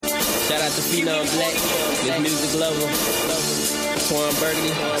Shout out to Phenom Black, Miss Music Lover, Twan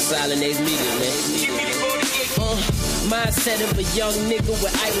Burgundy, Silent Ace Media, man. Mindset of a young nigga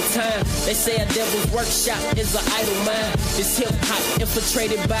with idle time. They say a devil's workshop is an idle mind. This hip-hop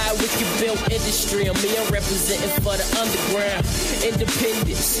infiltrated by a wicked built industry. I'm representing for the underground.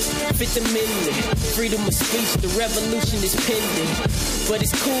 Independence, Fifth Amendment, freedom of speech, the revolution is pending. But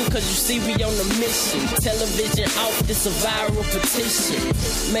it's cool cause you see we on a mission. Television off, this a viral petition.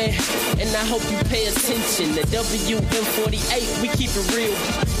 Man, and I hope you pay attention. The WM48, we keep it real.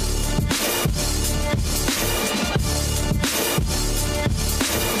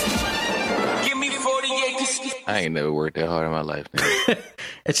 I ain't never worked that hard in my life.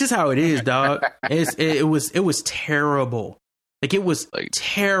 It's just how it is, dog. It was terrible. Like it was like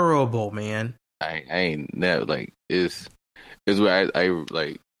terrible, man. I ain't never like it's where I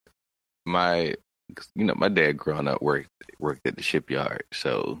like my my dad growing up worked at the shipyard,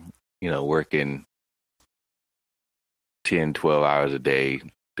 so working 10, 12 hours a day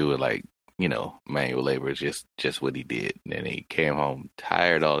doing like manual labor is just what he did. And then he came home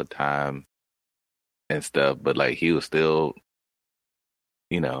tired all the time and stuff, but like he was still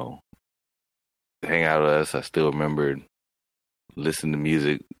hang out with us. I still remember listening to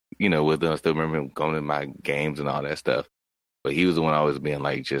music with them. I still remember going to my games and all that stuff, but he was the one always being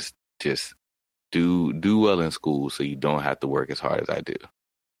like just do well in school so you don't have to work as hard as I do.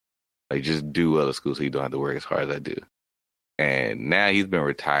 Like just do well in school so you don't have to work as hard as I do. And now he's been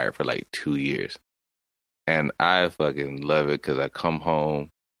retired for like 2 years, and I fucking love it because I come home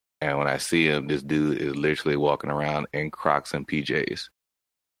and when I see him, this dude is literally walking around in Crocs and PJs.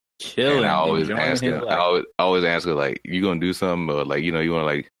 Chilling. And I always ask him, like, you gonna do something? Or like, you want to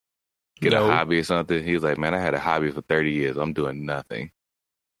like get a hobby or something? He's like, man, I had a hobby for 30 years. I'm doing nothing.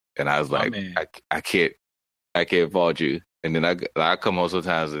 And I was like, I can't fault you. And then I come home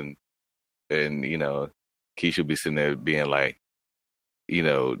sometimes and Keisha will be sitting there being like,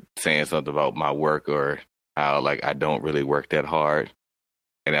 saying something about my work or how like I don't really work that hard.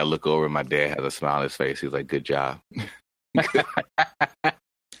 And I look over and my dad has a smile on his face. He's like, good job.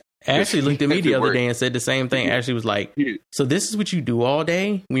 Ashley looked at me the other day and said the same thing. Ashley was like, so this is what you do all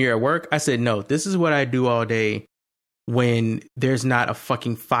day when you're at work? I said, no, this is what I do all day when there's not a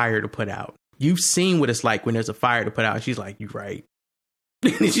fucking fire to put out. You've seen what it's like when there's a fire to put out. She's like, you're right.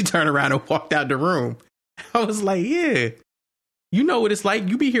 And then she turned around and walked out the room. I was like, yeah, you know what it's like.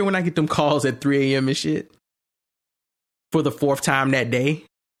 You be here when I get them calls at 3 a.m. and shit for the fourth time that day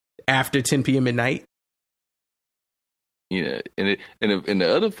after 10 p.m. at night. And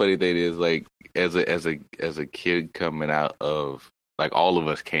the other funny thing is like as a kid coming out of like all of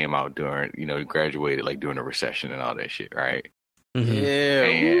us came out during graduated like during the recession and all that shit, right? Mm-hmm.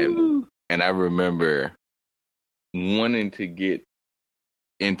 Yeah, and I remember wanting to get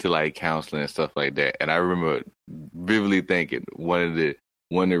into like counseling and stuff like that, and I remember vividly thinking one of the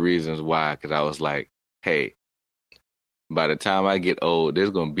reasons why, because I was like, hey, by the time I get old,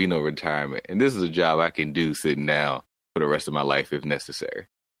 there's gonna be no retirement, and this is a job I can do sitting down for the rest of my life if necessary.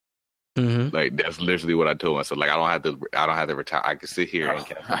 Mm-hmm. Like that's literally what I told myself. Like I don't have to retire. I can sit here and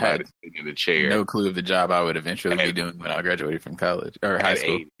I had in the chair. No clue of the job I would eventually be doing when I graduated from college or high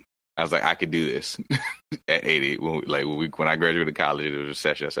school. 80, I was like, I could do this at 80. When I graduated college, it was a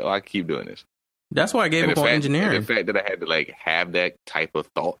recession. I said, I can keep doing this. That's why I gave up on engineering. And the fact that I had to like have that type of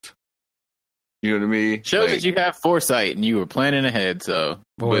thought. You know what I mean? Shows that you have foresight and you were planning ahead. So,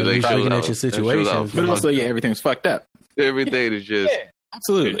 but like looking at your situation, but also, everything's fucked up. Everything is just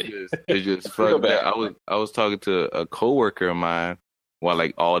absolutely. It's just fucked up. I was talking to a coworker of mine while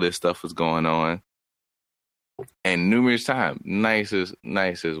like all this stuff was going on, and numerous times, nicest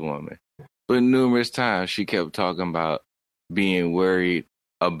woman, but numerous times she kept talking about being worried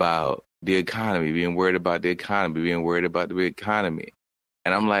about the economy, being worried about the economy,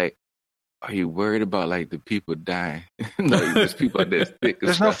 and I'm like, are you worried about like the people dying? Like there's people that sick.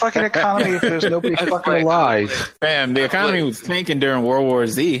 There's no fucking economy if there's nobody fucking alive. Fam, the economy was tanking during World War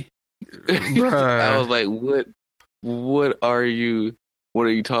Z. I was like, what are you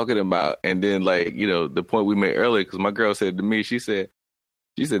talking about? And then like, the point we made earlier, because my girl said to me, she said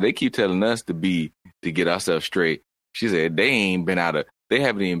they keep telling us to get ourselves straight. She said they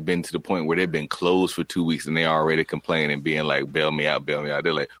haven't even been to the point where they've been closed for 2 weeks and they already complaining, being like, bail me out.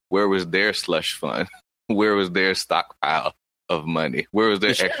 They're like, where was their slush fund? Where was their stockpile of money? Where was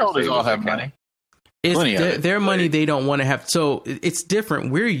their shareholders all have money? It's their money they don't want to have. So it's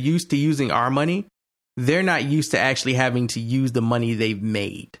different. We're used to using our money. They're not used to actually having to use the money they've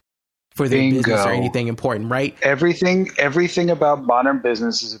made for their business or anything important, right? Everything about modern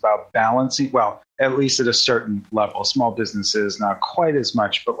business is about balancing. Well, at least at a certain level. Small businesses, not quite as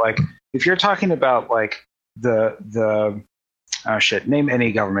much, but like if you're talking about like the name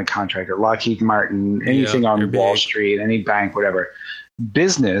any government contractor, Lockheed Martin, anything on Wall Street, any bank, whatever.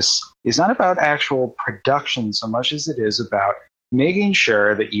 Business is not about actual production so much as it is about making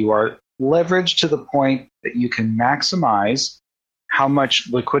sure that you are leveraged to the point that you can maximize how much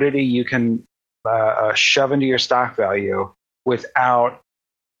liquidity you can shove into your stock value without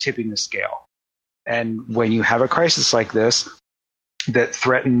tipping the scale. And when you have a crisis like this that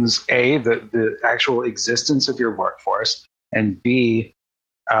threatens A, the actual existence of your workforce, and B,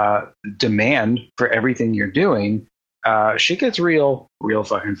 demand for everything you're doing, shit gets real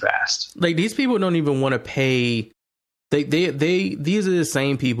fucking fast. Like, these people don't even want to pay. These are the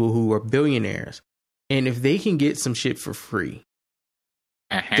same people who are billionaires, and if they can get some shit for free,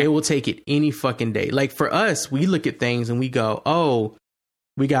 they will take it any fucking day. Like, for us, we look at things and we go, oh,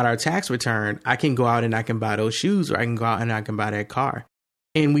 we got our tax return. I can go out and I can buy those shoes, or I can go out and I can buy that car.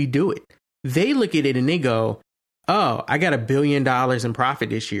 And we do it. They look at it and they go, oh, I got $1 billion in profit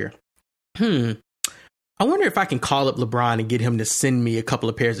this year. I wonder if I can call up LeBron and get him to send me a couple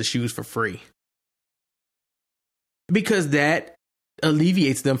of pairs of shoes for free. Because that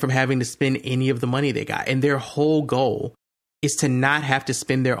alleviates them from having to spend any of the money they got. And their whole goal is to not have to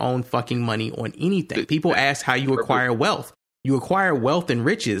spend their own fucking money on anything. People ask how you acquire wealth. You acquire wealth and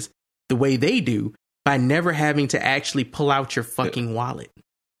riches the way they do by never having to actually pull out your fucking wallet.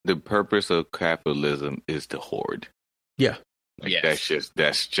 The purpose of capitalism is to hoard. Yeah. Like, yes.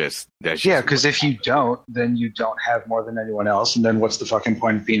 That's just yeah, because if you don't, then you don't have more than anyone else, and then what's the fucking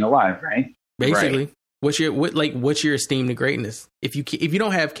point of being alive, right? Basically. Right. What's your esteem to greatness? If you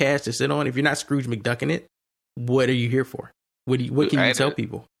don't have cash to sit on, if you're not Scrooge McDucking it, what are you here for? What can you tell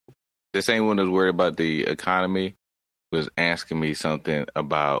people? The same one that's worried about the economy was asking me something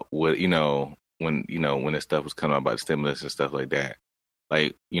about what, when this stuff was coming out about stimulus and stuff like that.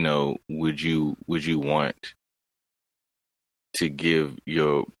 Like, would you want to give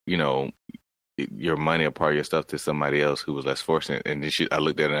your money or part of your stuff to somebody else who was less fortunate? And then I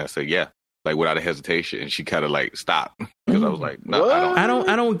looked at her and I said, yeah, like without a hesitation. And she kind of like stopped because I was like, no, I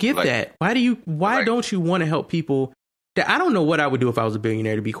don't get that. Why don't you want to help people? I don't know what I would do if I was a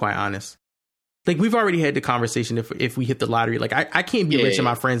billionaire, to be quite honest. Like, we've already had the conversation if we hit the lottery. Like, I can't be rich and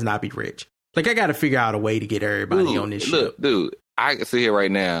my friends not be rich. Like, I got to figure out a way to get everybody on this shit. Dude, I can sit here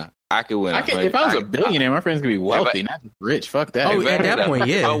right now. I could win. If I was a billionaire, my friends could be wealthy, not rich. Fuck that. Oh, at that point,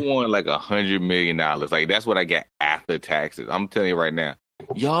 yeah. I won like $100 million. Like, that's what I get after taxes. I'm telling you right now,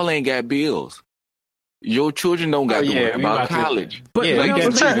 y'all ain't got bills. Your children don't got to worry about college. But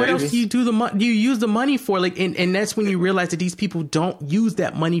what else do you do you use the money for? Like, and that's when you realize that these people don't use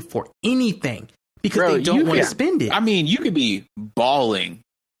that money for anything because they don't want to spend it. I mean, you could be balling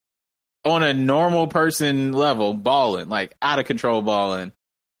on a normal person level, balling, like out of control balling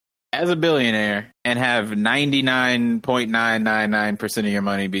as a billionaire, and have 99.999% of your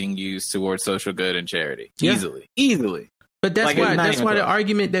money being used towards social good and charity. Easily. But that's why the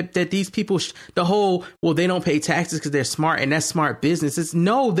argument that these people, they don't pay taxes because they're smart and that's smart business. It's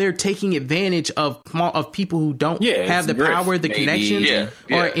they're taking advantage of people who don't have the power, the connections,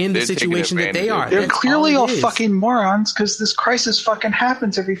 or in the situation that they are. They're clearly all fucking morons because this crisis fucking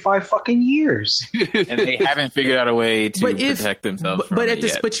happens every 5 fucking years, and they haven't figured out a way to protect themselves.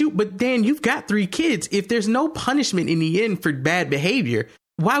 But Dan, you've got 3 kids. If there's no punishment in the end for bad behavior,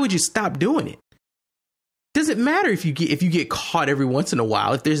 why would you stop doing it? Doesn't matter if you get caught every once in a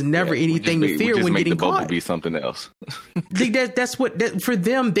while. If there's never anything to fear when getting caught, be something else. That's what for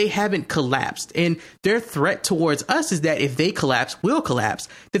them. They haven't collapsed, and their threat towards us is that if they collapse, we'll collapse.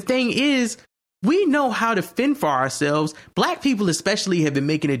 The thing is, we know how to fend for ourselves. Black people especially have been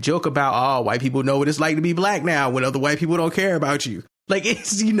making a joke about, white people know what it's like to be black now when other white people don't care about you. Like,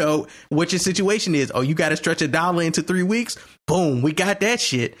 it's, what your situation is. Oh, you got to stretch $1 into 3 weeks. Boom, we got that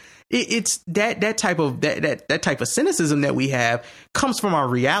shit. It's that type of cynicism that we have comes from our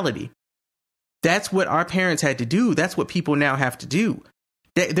reality. That's what our parents had to do. That's what people now have to do.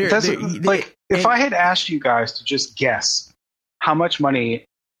 If I had asked you guys to just guess how much money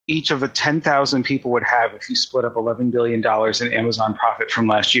each of the 10,000 people would have if you split up $11 billion in Amazon profit from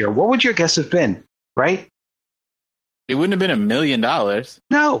last year, what would your guess have been? Right? It wouldn't have been $1 million.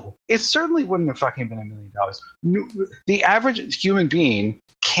 No, it certainly wouldn't have fucking been $1 million. The average human being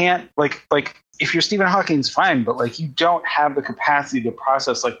can't like if you're Stephen Hawking's fine, but you don't have the capacity to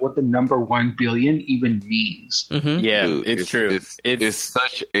process what the number 1 billion even means. Mm-hmm. Yeah, dude, it's true. It's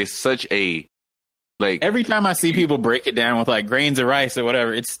such a every time I see people break it down with grains of rice or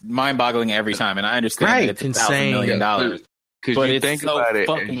whatever, it's mind boggling every time. And I understand that it's insane. $1,000 million. Because you think so about it,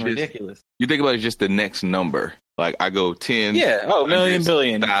 fucking ridiculous. You think about it, just the next number. Like I go 10, million,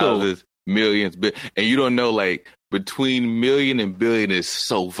 billion, thousands, millions, and you don't know like between million and billion is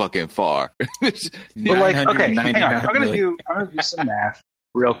so fucking far. But like, okay, hang on. I'm gonna do some math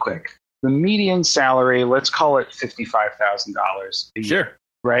real quick. The median salary, let's call it $55,000 a year. Sure.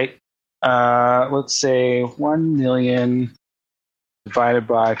 Right? Let's say 1 million divided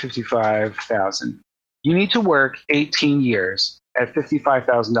by 55,000. You need to work 18 years at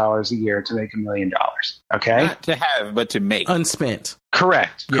 $55,000 a year to make $1 million. Okay? Not to have, but to make. Unspent.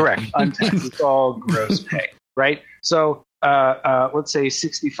 Correct. Untaxed. It's all gross pay. Right? So let's say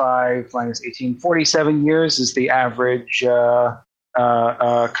 65 minus 18, 47 years is the average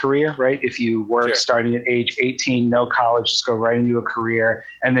career, right? If you work starting at age 18, no college, just go right into a career,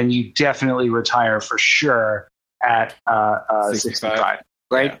 and then you definitely retire for sure at 65,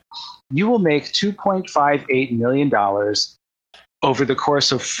 right? Yeah. You will make $2.58 million over the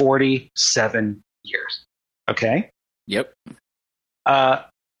course of 47 years. Okay? Yep.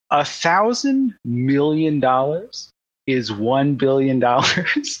 $1,000 million is $1 billion.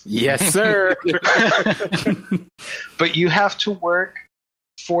 Yes, sir. But you have to work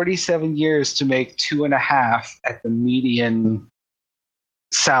 47 years to make 2.5 at the median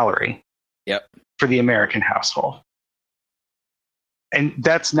salary. Yep. For the American household. And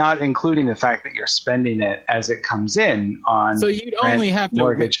that's not including the fact that you're spending it as it comes in on so you'd only have to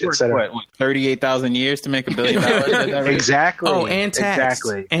mortgage, etc. 38,000 years to make $1 billion? Right? Exactly. Oh, and tax.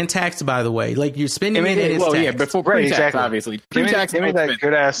 Exactly. And tax, by the way. Like you're spending before pre-tax, obviously. Pre-tax, give me that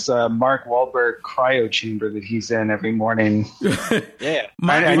good-ass Mark Wahlberg cryo chamber that he's in every morning. Yeah.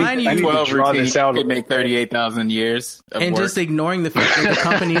 I need to draw this out. Could make 38,000 years of and work. just ignoring the fact that the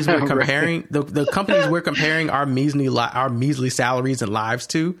companies we're comparing, the companies we're comparing our measly salaries and lives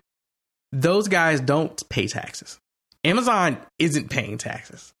to, those guys don't pay taxes. Amazon isn't paying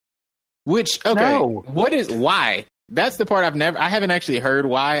taxes. Why? That's the part I haven't actually heard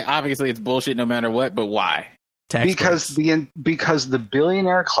why. Obviously it's bullshit no matter what, but why? Because the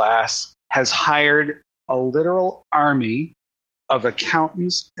billionaire class has hired a literal army of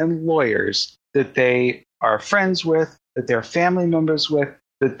accountants and lawyers that they are friends with, that they're family members with,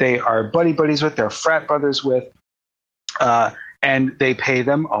 that they are buddies with, they're frat brothers with, and they pay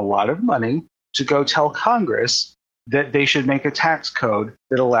them a lot of money to go tell Congress that they should make a tax code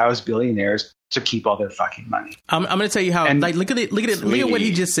that allows billionaires to keep all their fucking money. I'm going to tell you how. Look at what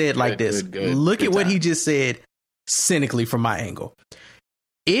he just said. Like this. Look at what he just said. Cynically, from my angle,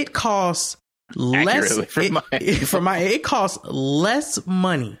 it costs less. It costs less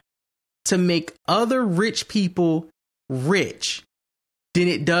money to make other rich people rich than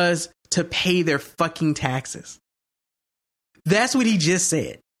it does to pay their fucking taxes. That's what he just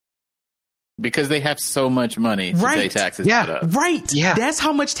said. Because they have so much money to pay taxes. Yeah, right. Yeah. That's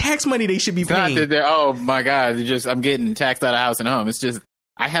how much tax money they should be paying. Not that oh my God, I'm getting taxed out of house and home. It's just,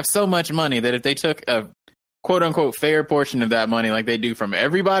 I have so much money that if they took a quote unquote fair portion of that money like they do from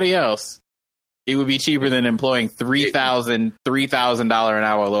everybody else, it would be cheaper than employing $3,000 an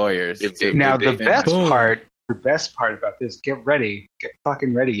hour lawyers. The best part about this, get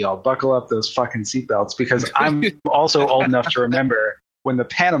fucking ready, y'all. Buckle up those fucking seatbelts, because I'm also old enough to remember when the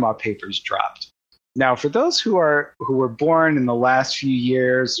Panama Papers dropped. Now, for those who were born in the last few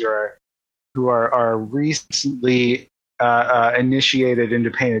years or who are recently initiated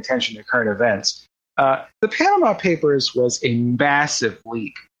into paying attention to current events, the Panama Papers was a massive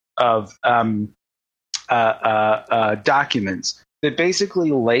leak of documents that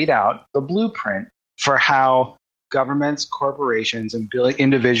basically laid out the blueprint for how governments, corporations, and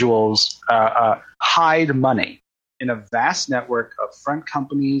individuals hide money in a vast network of front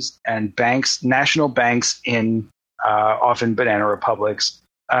companies and banks, national banks in often banana republics.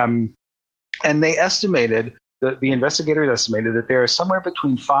 And they estimated, the investigators estimated that there are somewhere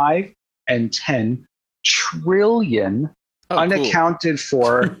between 5 and 10 trillion unaccounted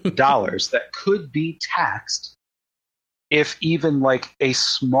for dollars that could be taxed if even like a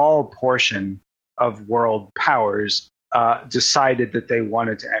small portion of world powers decided that they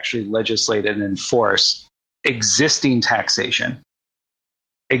wanted to actually legislate and enforce existing taxation,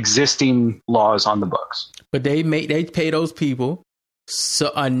 existing laws on the books. But they pay those people so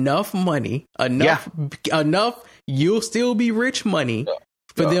enough money, enough you'll still be rich money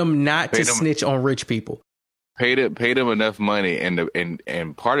for them not to snitch on rich people. Pay them enough money,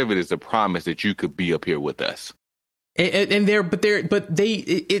 and part of it is the promise that you could be up here with us. And they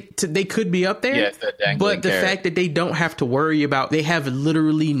could be up there, yes, but the fact that they don't have to worry about, they have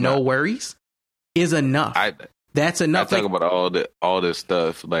literally no worries, is enough. That's enough. I talk about all this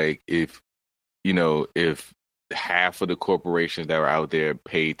stuff. Like if half of the corporations that were out there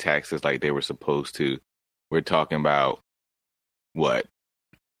paid taxes like they were supposed to, we're talking about what?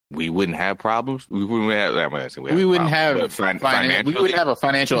 We wouldn't have problems. We wouldn't have a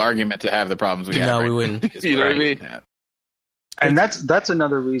financial argument to have the problems we have. No, we wouldn't. You know what I mean? And that's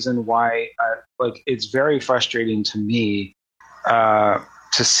another reason why, it's very frustrating to me to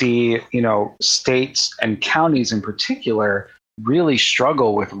see, states and counties in particular really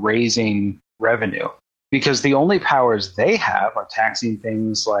struggle with raising revenue, because the only powers they have are taxing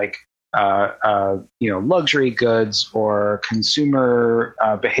things like luxury goods or consumer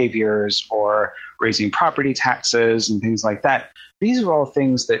behaviors, or raising property taxes and things like that. These are all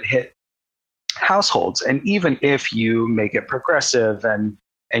things that hit households. And even if you make it progressive and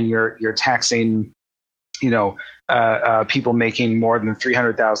you're taxing, people making more than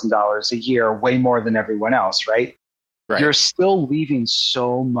 $300,000 a year, way more than everyone else, right? You're still leaving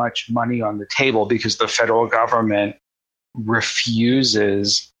so much money on the table because the federal government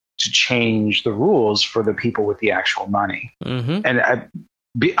refuses to change the rules for the people with the actual money. Mm-hmm. And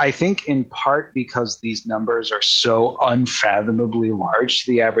I think in part because these numbers are so unfathomably large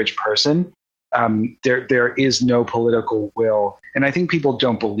to the average person, there is no political will. And I think people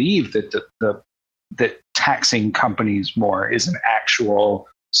don't believe that that taxing companies more is an actual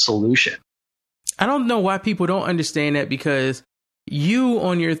solution. I don't know why people don't understand that, because you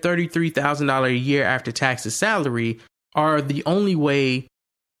on your $33,000 a year after taxes salary are the only way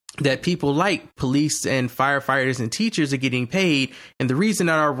that people like police and firefighters and teachers are getting paid. And the reason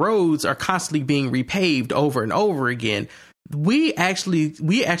that our roads are constantly being repaved over and over again, we actually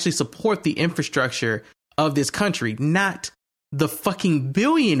support the infrastructure of this country, not the fucking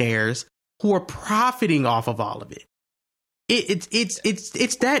billionaires who are profiting off of all of it.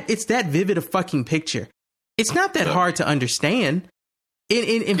 It's that vivid a fucking picture. It's not that hard to understand.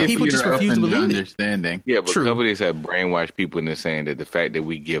 And people just refuse to believe it. Yeah, but companies have brainwashed people into saying that the fact that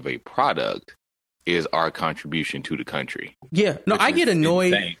we give a product is our contribution to the country. Yeah, no, I get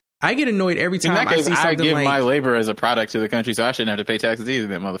annoyed. Insane. I get annoyed every time I see something I give like, my labor as a product to the country, so I shouldn't have to pay taxes either,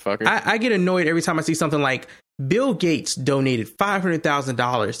 then, motherfucker. I get annoyed every time I see something like Bill Gates donated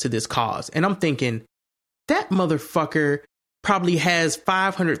 $500,000 to this cause. And I'm thinking, that motherfucker probably has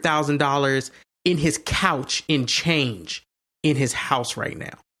 $500,000 in his couch in change in his house right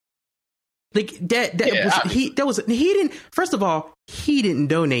now. Like he didn't, first of all, he didn't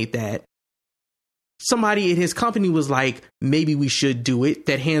donate that. Somebody at his company was like, maybe we should do it,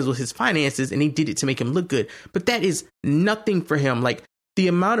 that handles his finances, and he did it to make him look good. But that is nothing for him. Like, the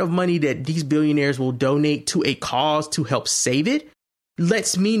amount of money that these billionaires will donate to a cause to help save it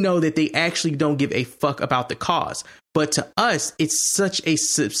lets me know that they actually don't give a fuck about the cause. But to us, it's such a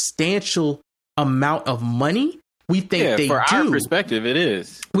substantial amount of money. We think they do. For our perspective, it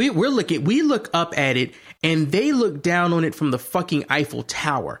is. We look up at it, and they look down on it from the fucking Eiffel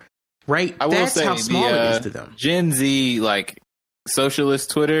Tower. Right? That's how small it is to them. Gen Z, like,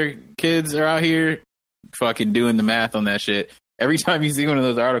 socialist Twitter kids are out here fucking doing the math on that shit. Every time you see one of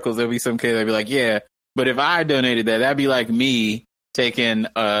those articles, there'll be some kid that'll be like, yeah, but if I donated that, that'd be like me taking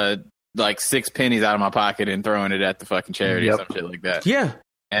like 6 pennies out of my pocket and throwing it at the fucking charity or some shit like that. Yeah.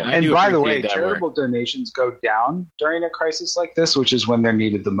 And by the way, charitable donations go down during a crisis like this, which is when they're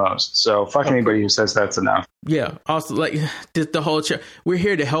needed the most. So fuck anybody who says that's enough. Yeah. Also, like, the whole we're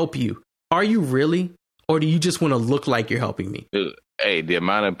here to help you. Are you really? Or do you just want to look like you're helping me? Hey, the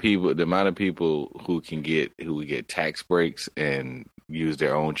amount of people who get tax breaks and use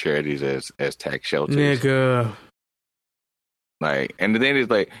their own charities as tax shelters. Nigga. Like, and the thing is,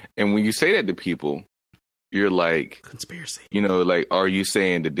 like, and when you say that to people, you're like, conspiracy. Like, are you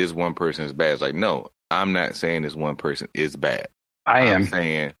saying that this one person is bad? It's like, no, I'm not saying this one person is bad. I'm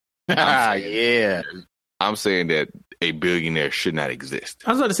saying yeah. I'm saying that a billionaire should not exist.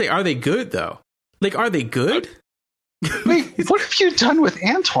 I was about to say, are they good though? Like, are they good? Wait, what have you done with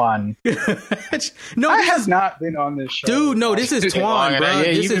Antoine? No, I have not been on this show. Dude, no, this is Twan, bro.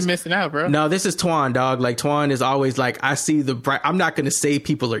 Yeah, you've been missing out, bro. No, this is Twan, dog. Like, Twan is always like, I see the bright. I'm not going to say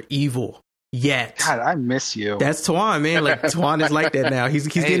people are evil yet. God, I miss you. That's Twan, man. Like, Twan is like that now. He's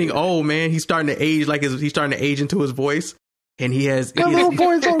getting old, man. He's starting to age, he's starting to age into his voice. And he has little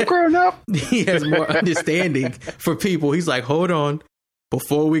boys all grown up. He has more understanding for people. He's like, hold on,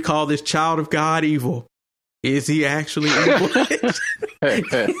 before we call this child of God evil, is he actually evil?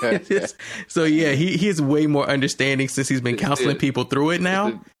 So yeah, he has way more understanding since he's been counseling people through it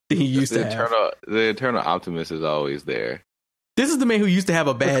now than he used to have. The eternal optimist is always there. This is the man who used to have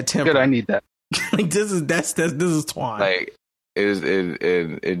a bad temper. Good, I need that. Like, this is Twan. Like,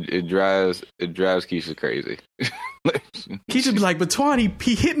 it drives Keisha crazy. Keisha be like, but Twan,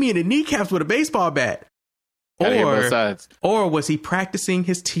 he hit me in the kneecaps with a baseball bat. Or was he practicing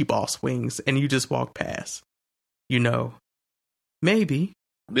his T-ball swings and you just walked past? You know, maybe.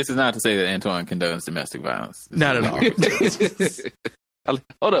 This is not to say that Antoine condones domestic violence. Not at all.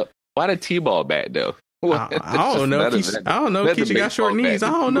 Hold up. Why the T-ball bat though? I don't know. Keisha got short knees. I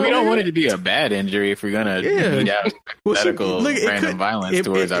don't know. We don't want it to be a bad injury if we're gonna meet out medical random violence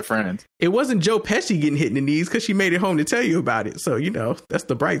towards our friends. It wasn't Joe Pesci getting hit in the knees because she made it home to tell you about it. So you know that's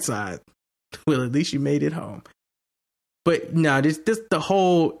the bright side. Well, at least you made it home. But no, this the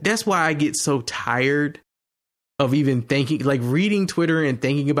whole. That's why I get so tired of even thinking, like reading Twitter and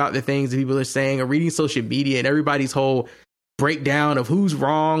thinking about the things that people are saying, or reading social media and everybody's whole breakdown of who's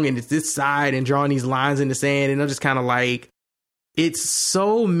wrong and it's this side and drawing these lines in the sand. And I'm just kind of like, it's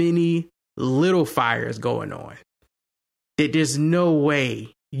so many little fires going on that there's no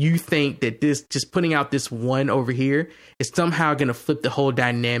way you think that this just putting out this one over here is somehow going to flip the whole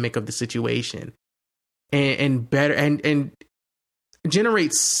dynamic of the situation and better and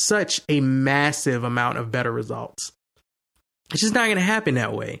generate such a massive amount of better results. It's just not going to happen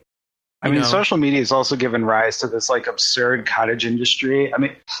that way. I mean, social media has also given rise to this like absurd cottage industry. I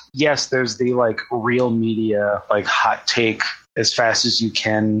mean, yes, there's the like real media, like hot take as fast as you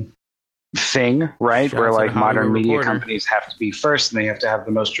can thing, right? Where like modern media companies have to be first and they have to have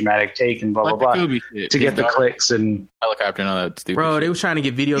the most dramatic take and blah, blah, blah to get the clicks and helicopter and all that stupid Bro, shit. They were trying to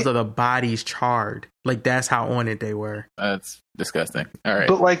get videos of the bodies charred. Like that's how on it they were. That's disgusting. All right.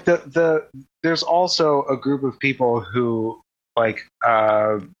 But like there's also a group of people who like,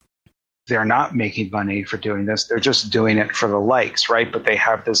 they're not making money for doing this. They're just doing it for the likes, right? But they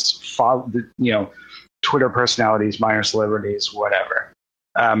have this, Twitter personalities, minor celebrities, whatever.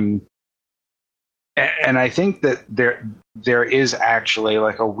 And I think that there is actually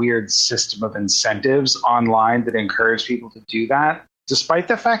like a weird system of incentives online that encourage people to do that, despite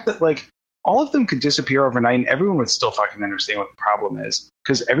the fact that like all of them could disappear overnight and everyone would still fucking understand what the problem is,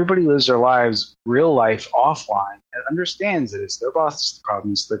 because everybody lives their lives, real life, offline, and understands that it's their boss that's the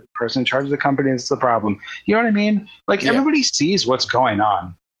problem, it's the person in charge of the company that's the problem. You know what I mean? Like everybody sees what's going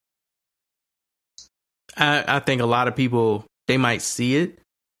on. I think a lot of people, they might see it,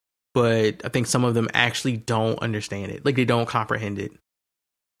 but I think some of them actually don't understand it. Like they don't comprehend it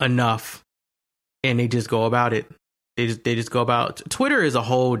enough, and they just go about it. They just go about. Twitter is a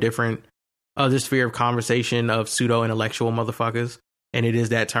whole different other sphere of conversation of pseudo intellectual motherfuckers, and it is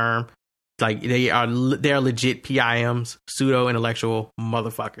that term. Like they are legit PIMs, pseudo intellectual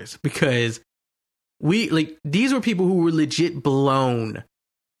motherfuckers, because these were people who were legit blown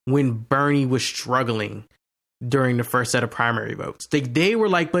when Bernie was struggling during the first set of primary votes. They were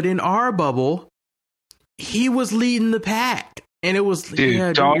like, but in our bubble, he was leading the pack. And it was, don't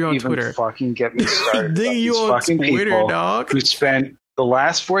you're on even Twitter. Fucking get me started. You on fucking Twitter, people dog. Who spent the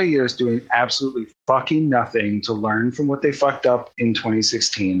last 4 years doing absolutely fucking nothing to learn from what they fucked up in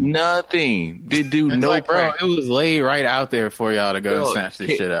 2016. Nothing. Did do no like, bro, it was laid right out there for y'all to go and snatch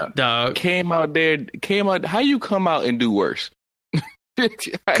this shit up. Dog. Came out. How you come out and do worse?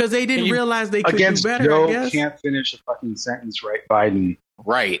 Because they didn't realize they could do better, Joe I guess. Can't finish a fucking sentence right, Biden.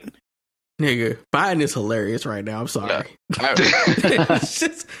 Right. Nigga, Biden is hilarious right now. I'm sorry. I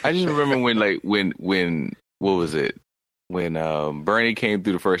just remember when what was it? When Bernie came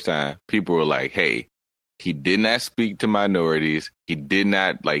through the first time, people were like, hey, he did not speak to minorities. He did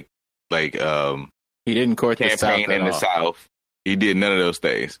not he didn't court the campaign South in the South. He did none of those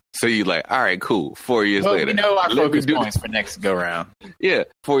things. So you're like, all right, cool. 4 years later. We know our focus points for next go round. Yeah,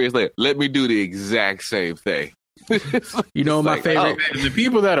 4 years later. Let me do the exact same thing. You know my favorite. The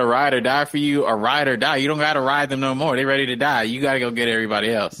people that are ride or die for you are ride or die. You don't got to ride them no more. They're ready to die. You got to go get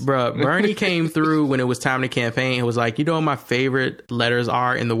everybody else. Bruh, Bernie came through when it was time to campaign. It was like, you know what my favorite letters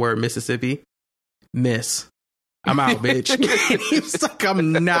are in the word Mississippi? Miss. I'm out, bitch. He was like,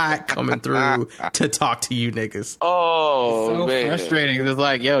 I'm not coming through to talk to you niggas. Oh, so man. Frustrating. It's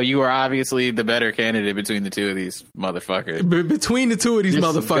like, yo, you are obviously the better candidate between the two of these motherfuckers. Between the two of these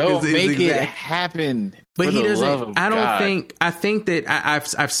motherfuckers, make it happen. But he doesn't. I don't think. I think that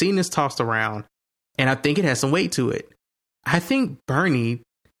I've seen this tossed around, and I think it has some weight to it. I think Bernie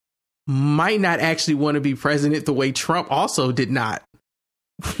might not actually want to be president the way Trump also did not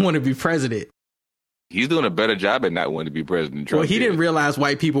want to be president. He's doing a better job at not wanting to be president. Trump. Well, he didn't realize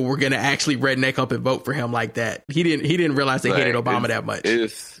white people were going to actually redneck up and vote for him like that. He didn't realize they hated Obama that much.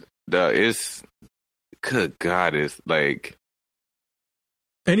 It's good God, it's like,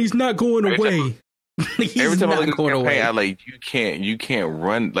 and he's not going away. Every time I look at the campaign, I like you can't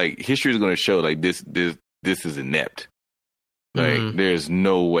run. Like history is going to show like this is inept. Like there's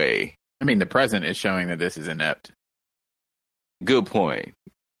no way. I mean, the present is showing that this is inept. Good point.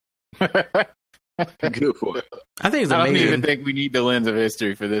 Good for it. I think it's I amazing. don't even think we need the lens of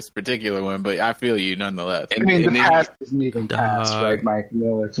history for this particular one, but I feel you nonetheless. I mean, the past isn't even past, right, Mike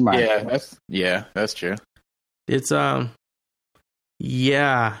Miller? Come on. Yeah, that's true. It's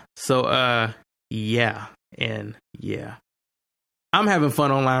yeah. So yeah, and yeah. I'm having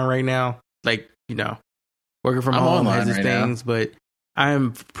fun online right now. Like, you know, working from home has its things, but I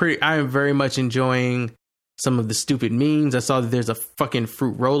am very much enjoying some of the stupid memes. I saw that there's a fucking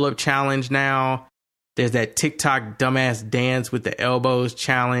fruit roll-up challenge now. There's that TikTok dumbass dance with the elbows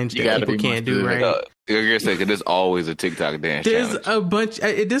challenge that people can't do, right? You're saying there's always a TikTok dance challenge. There's a bunch.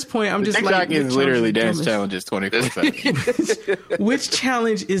 At this point, I'm just TikTok like... TikTok is literally dance challenges 24/7. Which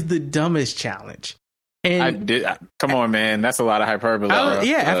challenge is the dummest challenge? And come on, man. That's a lot of hyperbole.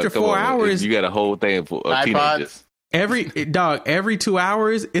 After 4 hours... You got a whole thing for teenagers. Every 2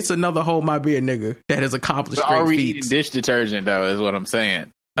 hours, it's another whole might be a nigga that has accomplished great feats. Are we eating dish detergent, though, is what I'm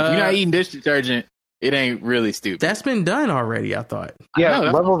saying. If you're not eating dish detergent, it ain't really stupid. That's been done already, I thought. Yeah,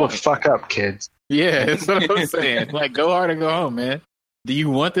 level the fuck up, kids. Yeah, that's what I'm saying. Like, go hard and go home, man. Do you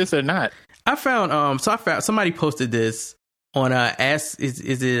want this or not? I found somebody posted this on it's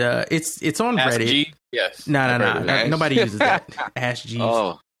on Reddit. G? Yes. No. Nobody uses that. Ask G.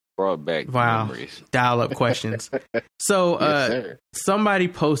 Oh, brought back memories. Dial up questions. So somebody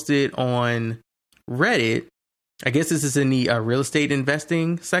posted on Reddit. I guess this is in the real estate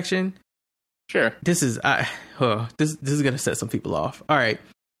investing section. Sure. This is this is gonna set some people off. All right.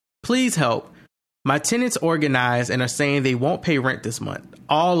 Please help. My tenants organized and are saying they won't pay rent this month.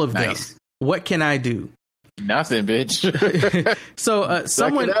 All of them. What can I do? Nothing, bitch. So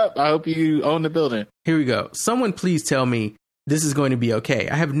someone it up. I hope you own the building. Here we go. Someone please tell me this is going to be okay.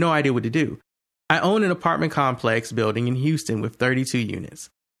 I have no idea what to do. I own an apartment complex building in Houston with 32 units.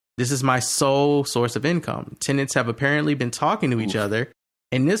 This is my sole source of income. Tenants have apparently been talking to each other.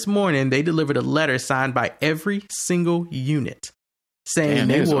 And this morning, they delivered a letter signed by every single unit saying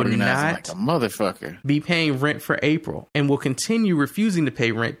they will not like a motherfucker be paying rent for April and will continue refusing to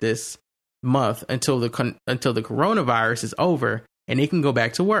pay rent this month until the coronavirus is over and they can go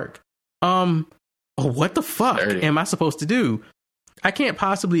back to work. What the fuck am I supposed to do? I can't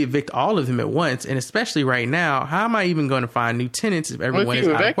possibly evict all of them at once, and especially right now, how am I even going to find new tenants if everyone is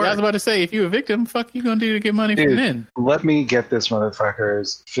out of work? I was about to say, if you evict them, fuck you gonna do to get money from them? Let me get this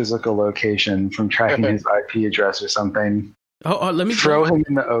motherfucker's physical location from tracking his IP address or something. Let me throw him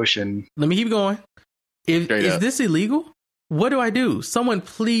in the ocean. Let me keep going. Is this illegal? What do I do? Someone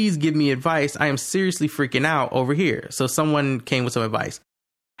please give me advice. I am seriously freaking out over here. So someone came with some advice.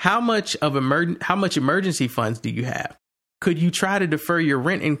 How much emergency funds do you have? Could you try to defer your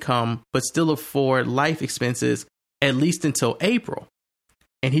rent income, but still afford life expenses at least until April?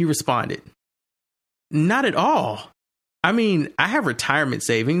 And he responded, not at all. I mean, I have retirement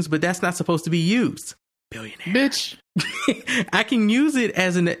savings, but that's not supposed to be used. Billionaire. Bitch. I can use it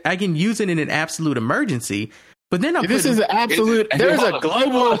in an absolute emergency, but then there's a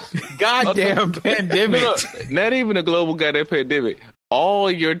global goddamn pandemic. No, not even a global goddamn pandemic.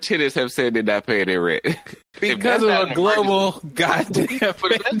 All your tenants have said they're not paying their rent. Because of a global goddamn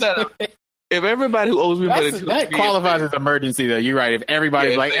pandemic. If everybody who owes me money... That qualifies as emergency, though. You're right. If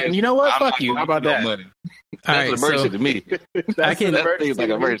everybody's and you know what? Fuck you. How about that? Money. That's an emergency to me. I can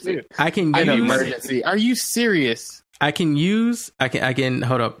an emergency. Are you serious? I can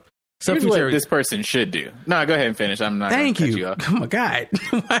hold up. Here's what this person should do. No, go ahead and finish. I'm not. Thank you. Oh my God.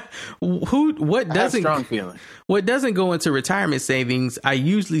 What doesn't strong feeling? What doesn't go into retirement savings? I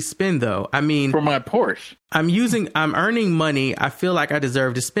usually spend though. I mean, for my Porsche, I'm earning money. I feel like I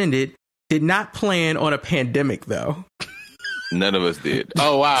deserve to spend it. Did not plan on a pandemic though. None of us did.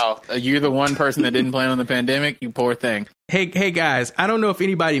 Oh wow, you're the one person that didn't plan on the pandemic. You poor thing. Hey guys, I don't know if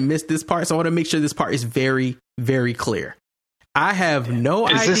anybody missed this part, so I want to make sure this part is very, very clear. I have no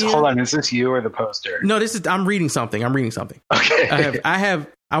idea. Hold on, is this you or the poster? No, I'm reading something. Okay. I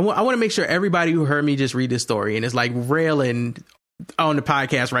want to make sure everybody who heard me just read this story and is like railing on the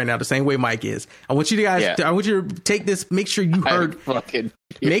podcast right now the same way Mike is. I want you guys I want you to take this, make sure you heard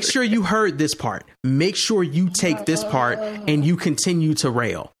make sure you heard this part. Make sure you take this part and you continue to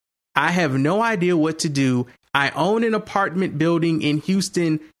rail. I have no idea what to do. I own an apartment building in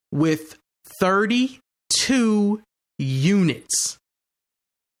Houston with 32 units.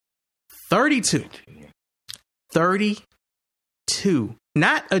 32.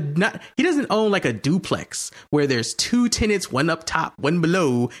 Not he doesn't own like a duplex where there's two tenants, one up top, one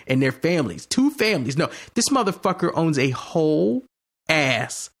below, and their families. Two families. No, this motherfucker owns a whole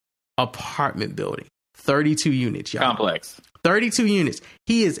ass apartment building. 32 units, y'all. Complex. 32 units.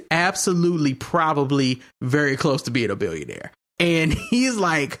 He is absolutely probably very close to being a billionaire. And he's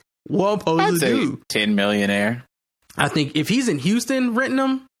like, What I'm supposed to do? 10 millionaire. I think if he's in Houston renting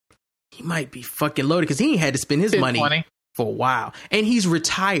them, he might be fucking loaded because he ain't had to spend his money 20. for a while. And he's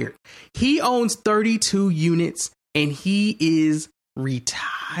retired. He owns 32 units and he is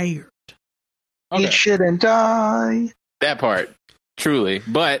retired. Okay. He shouldn't die. That part. Truly.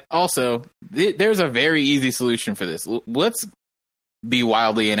 But also, there's a very easy solution for this. Let's be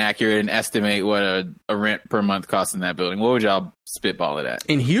wildly inaccurate and estimate what a rent per month costs in that building. What would y'all spitball it at?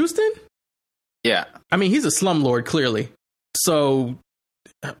 In Houston? Yeah. I mean, he's a slumlord, clearly. So,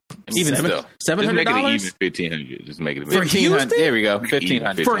 even still, $700? Just make it even $1,500. Just make it for Houston? There we go.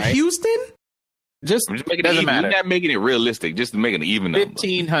 $1,500 for Houston. Just make it doesn't matter. You're not making it realistic. Just making it even.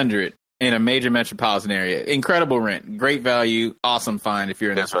 $1,500 in a major metropolitan area. Incredible rent, great value, awesome find if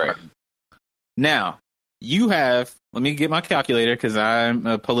you're in that right. Now you have. Let me get my calculator because I'm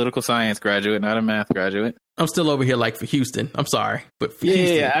a political science graduate, not a math graduate. I'm still over here like for Houston. I'm sorry, but for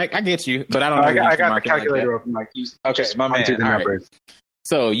yeah, I get you, but I don't know. I got the calculator open. Like, okay, my man. The numbers. Right.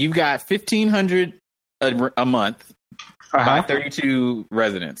 So you've got $1,500 a month by 32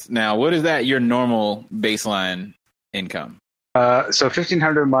 residents. Now, what is that? Your normal baseline income? So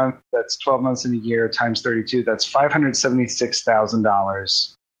 $1,500 a month. That's 12 months in a year times 32. That's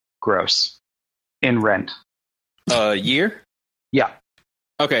 $576,000 gross in rent. A year? Yeah.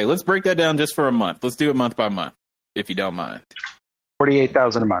 Okay, let's break that down just for a month. Let's do it month by month, if you don't mind.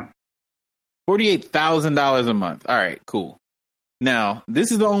 $48,000 a month. $48,000 a month. All right, cool. Now,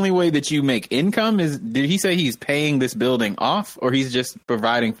 this is the only way that you make income? Did he say he's paying this building off, or he's just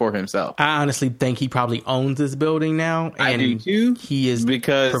providing for himself? I honestly think he probably owns this building now. And I do too. He is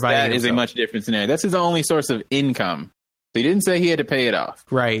because that is a much different scenario. That's his only source of income. So he didn't say he had to pay it off.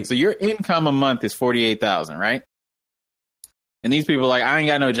 Right. So your income a month is $48,000, right? And these people are like, I ain't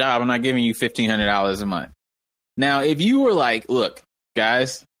got no job. I'm not giving you $1,500 a month. Now, if you were like, look,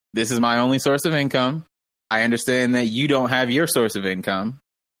 guys, this is my only source of income. I understand that you don't have your source of income.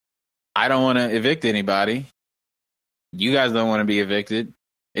 I don't want to evict anybody. You guys don't want to be evicted.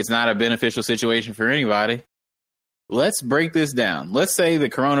 It's not a beneficial situation for anybody. Let's break this down. Let's say the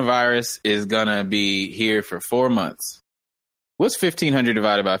coronavirus is going to be here for 4 months. What's 1,500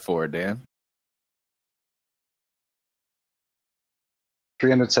 divided by 4, Dan?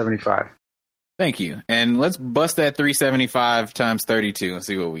 375. Thank you. And let's bust that 375 times 32 and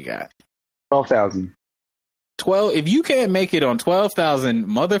see what we got. 12,000. 12. If you can't make it on $12,000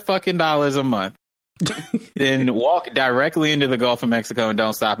 motherfucking dollars a month, then walk directly into the Gulf of Mexico and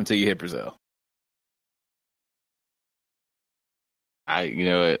don't stop until you hit Brazil. And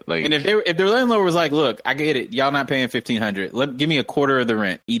if their landlord was like, look, I get it, y'all not paying $1,500. Give me a quarter of the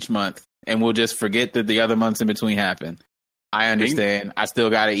rent each month, and we'll just forget that the other months in between happen. I understand. I still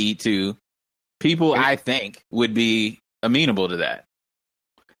got to eat too. People, I think, would be amenable to that.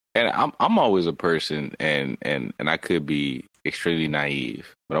 And I'm always a person, and I could be extremely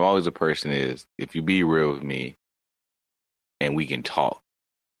naive, but I'm always a person is if you be real with me, and we can talk.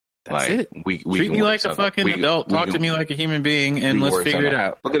 That's it. We treat me like a fucking adult. Talk to me like a human being, and let's figure it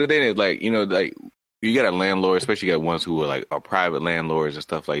out. Look at the thing is you got a landlord, especially you got ones who are private landlords and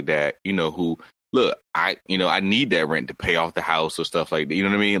stuff like that. Who look, I need that rent to pay off the house or stuff like that. You know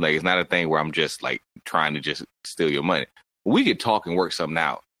what I mean? Like it's not a thing where I'm just like trying to just steal your money. We could talk and work something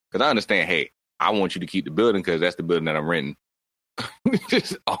out because I understand. Hey, I want you to keep the building because that's the building that I'm renting.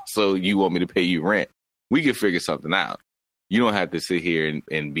 Also, you want me to pay you rent. We could figure something out. You don't have to sit here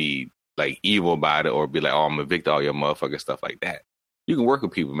and be like evil about it or be like, oh, I'm gonna evict all your motherfucking stuff like that. You can work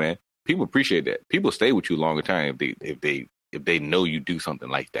with people, man. People appreciate that. People stay with you longer time if they know you do something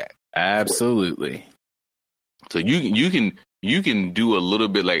like that. Absolutely. So you can do a little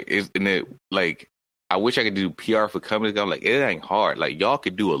bit like I wish I could do PR for companies. I'm like, it ain't hard. Like y'all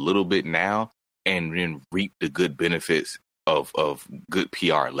could do a little bit now and then reap the good benefits of good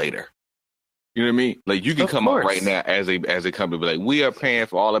PR later. You know what I mean? Like you can come up right now as a company, be like, we are paying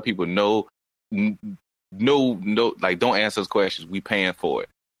for all the people. No, like don't answer those questions. We paying for it,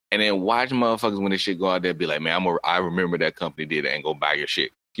 and then watch motherfuckers when this shit go out there, be like, man, I remember that company did it and go buy your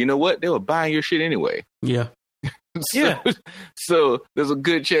shit. You know what? They were buying your shit anyway. Yeah. So there's a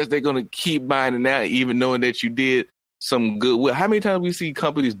good chance they're gonna keep buying it now, even knowing that you did some good. Well, how many times we see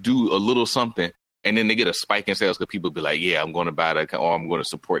companies do a little something? And then they get a spike in sales because people be like, yeah, I'm going to buy that or I'm going to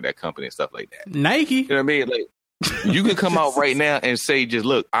support that company and stuff like that. Nike. You know what I mean? Like, you can come out right now and say, just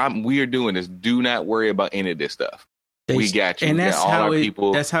look, we're doing this. Do not worry about any of this stuff. We got you. And that's how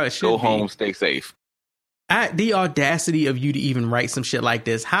people that's how it should go home, stay safe. The audacity of you to even write some shit like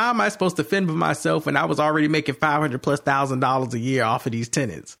this. How am I supposed to fend for myself when I was already making $500,000+ a year off of these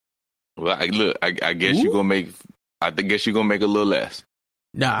tenants? Well, I guess you're going to make, I guess you're going to make a little less.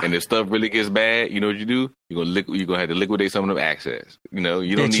 Nah. And if stuff really gets bad, you know what you do? You're gonna have to liquidate some of them assets. You know,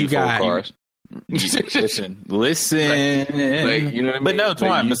 you don't need 4 cars. Listen. Like, you know what I mean? But no,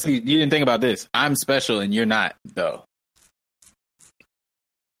 Twan, but see, you didn't think about this. I'm special and you're not, though.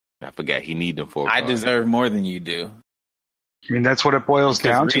 I forgot he need them 4 cars. I deserve more than you do. I mean, that's what it boils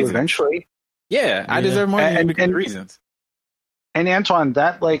down to eventually. Yeah, I deserve more than you because of reasons. And Antoine,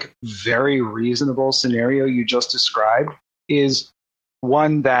 that like very reasonable scenario you just described is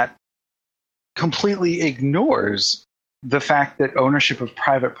one that completely ignores the fact that ownership of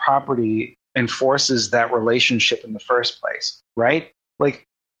private property enforces that relationship in the first place, right? Like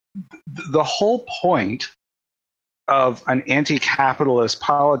the whole point of an anti-capitalist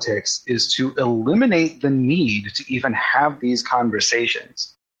politics is to eliminate the need to even have these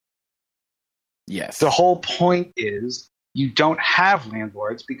conversations. Yes. The whole point is you don't have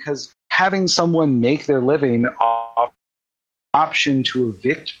landlords because having someone make their living off option to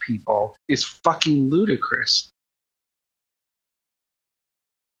evict people is fucking ludicrous.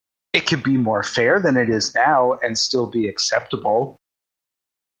 It could be more fair than it is now and still be acceptable,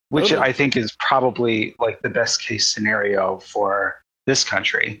 which I think is probably like the best case scenario for this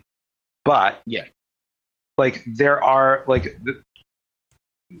country. But yeah, like there are like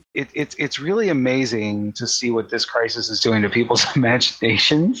it's really amazing to see what this crisis is doing to people's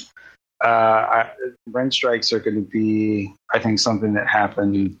imaginations. Rent strikes are going to be, I think, something that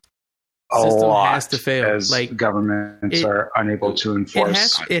happen a lot has to fail. As like governments are unable to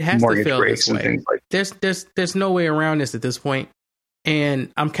enforce it has mortgage to fail rates this way. And things like there's no way around this at this point. And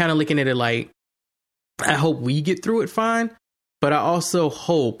I'm kind of looking at it like, I hope we get through it fine, but I also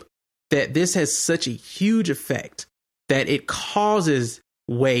hope that this has such a huge effect that it causes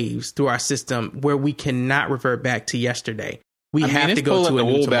waves through our system where we cannot revert back to yesterday. We have to go to a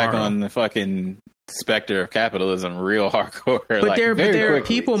new tomorrow. Back on the fucking specter of capitalism real hardcore. But like, there are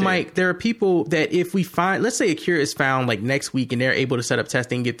people, Mike, there are people that if we find, let's say a cure is found like next week and they're able to set up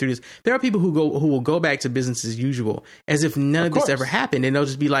testing and get through this, there are people who will go back to business as usual as if none of this ever happened. And they'll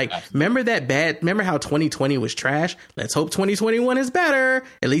just be like, remember how 2020 was trash? Let's hope 2021 is better.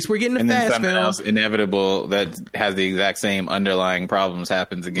 At least we're getting a fast something else inevitable that has the exact same underlying problems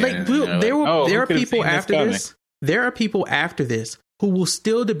happens again. Like, there are people after this. There are people after this who will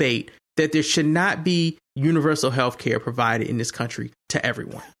still debate that there should not be universal health care provided in this country to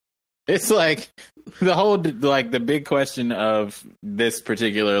everyone. It's like the whole, like the big question of this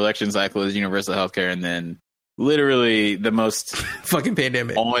particular election cycle is universal health care, and then literally the most fucking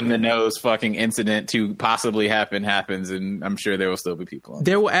pandemic on the nose fucking incident to possibly happens, and I'm sure there will still be people.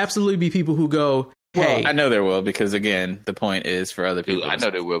 There will absolutely be people who go, hey. Well, I know there will, because again, the point is for other people. I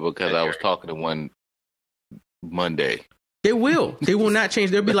know there will, because I was talking to one Monday. They will not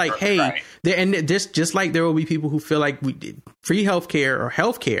change. They'll be like, hey, right. And just like there will be people who feel like free healthcare or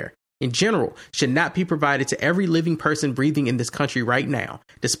healthcare in general should not be provided to every living person breathing in this country right now,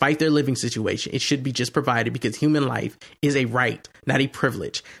 despite their living situation. It should be just provided because human life is a right, not a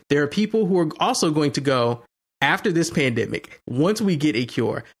privilege. There are people who are also going to go after this pandemic. Once we get a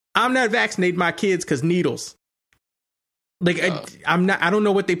cure, I'm not vaccinating my kids because needles. Like, I'm not. I don't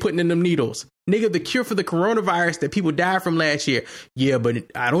know what they putting in them needles, nigga. The cure for the coronavirus that people died from last year. Yeah, but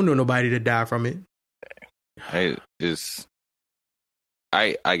I don't know nobody that died from it. I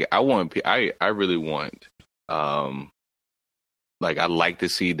really want. Like, I like to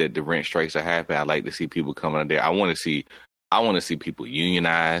see that the rent strikes are happening. I like to see people coming out there. I want to see people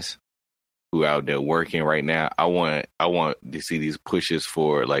unionize who are out there working right now. I want to see these pushes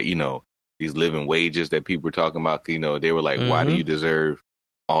for, like, you know, these living wages that people were talking about. You know, they were like, why do you deserve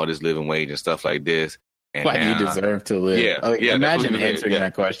all this living wage and stuff like this? And why do you deserve to live? Yeah. Imagine answering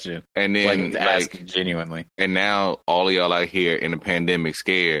that question. And then, like genuinely. And now all of y'all out here in the pandemic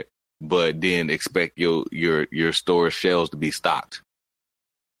scared, but then expect your store shelves to be stocked.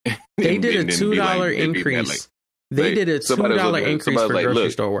 They did a $2 increase. They did a $2 increase for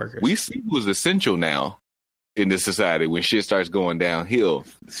grocery store workers. We see who's essential now in this society when shit starts going downhill.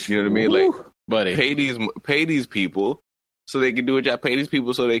 You know what I mean? Like, buddy, pay these people so they can do a job. Pay these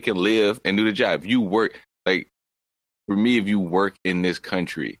people so they can live and do the job. If you work, like, for me, if you work in this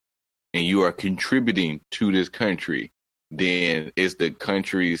country and you are contributing to this country, then it's the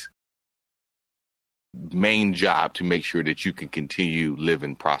country's main job to make sure that you can continue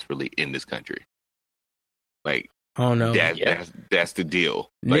living prosperly in this country. Like, oh no, that's the deal.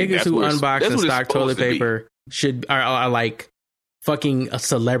 Like, niggas who unbox and stock toilet paper are like fucking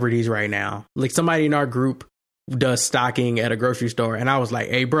celebrities right now. Like, somebody in our group does stocking at a grocery store, and I was like,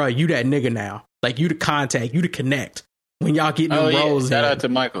 hey bro, you that nigga now. Like, you to contact, you to connect when y'all getting them rolls in. Shout out to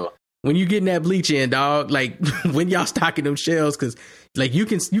Michael. When you getting that bleach in, dog, like when y'all stocking them shells, because Like you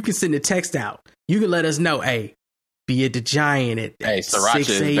can send a text out. You can let us know, hey, be at the Giant at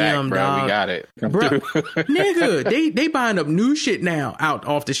 6 a.m. Bro, dog. We got it, bro. Nigga, they buying up new shit now out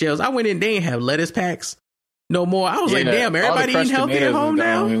off the shelves. I went in, they ain't have lettuce packs no more. I was like, damn, everybody eating healthy at home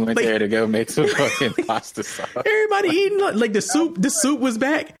now. We went there to go make some fucking pasta sauce. Everybody eating like the soup. The soup was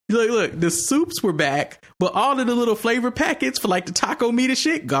back. Look, the soups were back, but all of the little flavor packets for like the taco meat and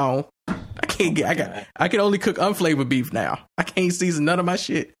shit gone. I can only cook unflavored beef now. I can't season none of my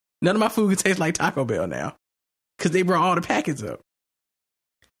shit. None of my food tastes like Taco Bell now. Because they brought all the packets up.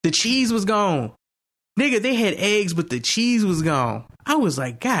 The cheese was gone. Nigga, they had eggs, but the cheese was gone. I was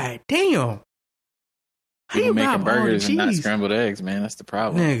like, God damn. How you making burgers and not scrambled eggs, man? That's the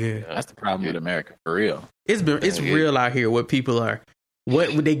problem. Nigga. That's the problem with America, for real. It's real out here what people are.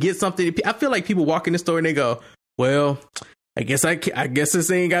 What would they get something? I feel like people walk in the store and they go, well, I guess this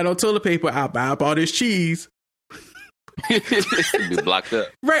ain't got no toilet paper. I'll buy up all this cheese. Be blocked up.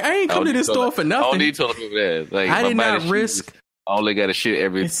 Right, I ain't come to this store for nothing. I don't need toilet paper there. Like, I did not risk. I only got a shit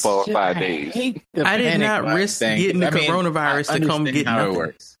every 4 or 5 days. I did not risk getting the coronavirus to come get nothing. It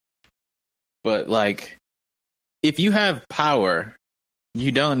works. But like, if you have power,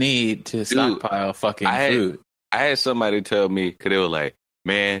 you don't need to stockpile fucking food. I had somebody tell me, because they were like,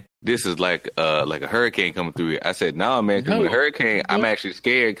 man, this is like a hurricane coming through here. I said, nah, man, because with a hurricane, I'm actually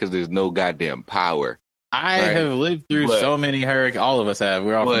scared because there's no goddamn power. I have lived through so many hurricanes. All of us have.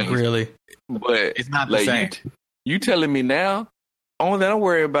 We're all really. But it's not the same. You telling me now? Only thing I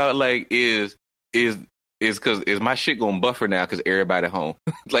worry about is my shit gonna buffer now because everybody home.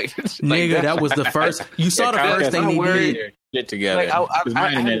 Nigga, that was the first. You saw the first thing they did. Get together. Because my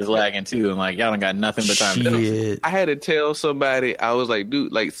internet is lagging too. I'm like, y'all don't got nothing but time to do. I had to tell somebody. I was like,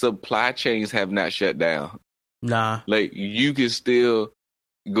 dude, like supply chains have not shut down. Nah, like you can still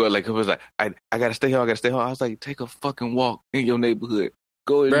go. Like it was like, I gotta stay home. I was like, take a fucking walk in your neighborhood.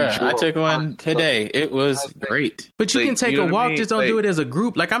 Go in. I took one today. It was great. But you can take a walk. Just don't do it as a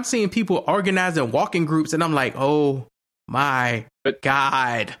group. Like I'm seeing people organizing walking groups, and I'm like, oh my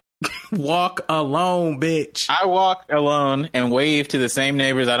God. Walk alone, bitch. I walk alone and wave to the same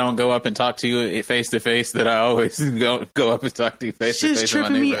neighbors I don't go up and talk to face to face that I always go up and talk to face to face. Shit's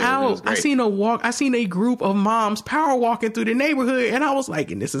tripping me out. I seen a group of moms power walking through the neighborhood, and I was like,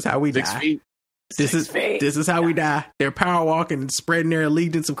 and this is how we die. 6 feet. This is how we die. They're power walking and spreading their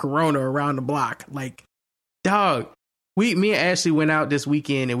allegiance of corona around the block. Like, dog. Me and Ashley went out this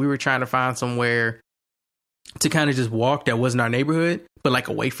weekend and we were trying to find somewhere to kind of just walk that wasn't our neighborhood, but like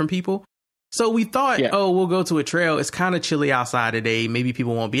away from people. So we thought, we'll go to a trail. It's kind of chilly outside today. Maybe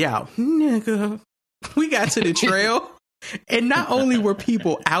people won't be out. Nigga, we got to the trail, and not only were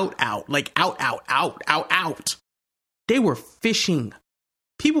people out, they were fishing.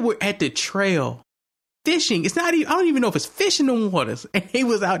 People were at the trail fishing. It's not even, I don't even know if it's fish in the waters. And he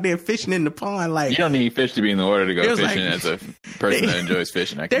was out there fishing in the pond. Like, you don't need fish to be in the water to go fishing as a person that enjoys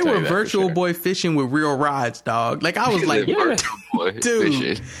fishing. I can they were virtual boy fishing with real rods, dog. Like, I was like,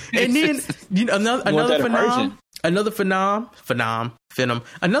 dude. And then another phenom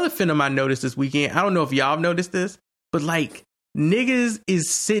I noticed this weekend. I don't know if y'all have noticed this, but like niggas is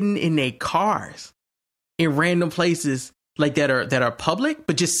sitting in their cars in random places like that are public,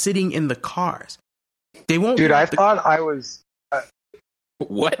 but just sitting in the cars. They won't. Dude, I thought I was.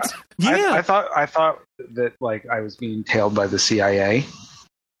 What? Yeah, I thought that like I was being tailed by the CIA.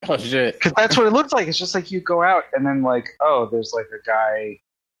 Oh shit! Because that's what it looked like. It's just like you go out and then like, oh, there's like a guy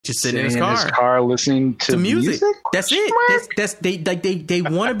just sitting in his car listening to music. That's it. That's they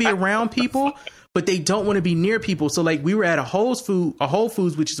want to be around people, but they don't want to be near people. So like we were at a Whole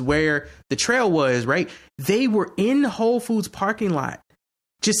Foods, which is where the trail was, right? They were in the Whole Foods parking lot,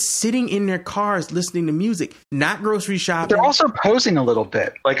 just sitting in their cars listening to music, not grocery shopping. They're also posing a little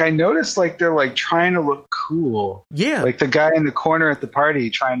bit. Like I noticed like they're like trying to look cool. Yeah. Like the guy in the corner at the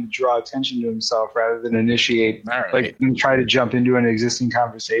party trying to draw attention to himself rather than initiate like and try to jump into an existing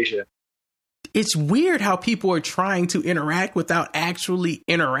conversation. It's weird how people are trying to interact without actually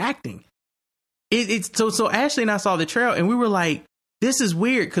interacting. It's so Ashley and I saw the trail and we were like, this is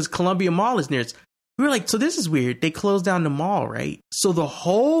weird because Columbia Mall is near us. We were like, so this is weird. They closed down the mall, right? So the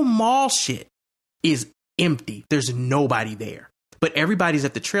whole mall shit is empty. There's nobody there, but everybody's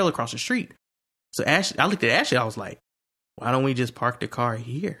at the trail across the street. So I looked at Ashley. I was like, why don't we just park the car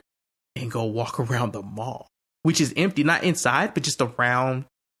here and go walk around the mall, which is empty, not inside, but just around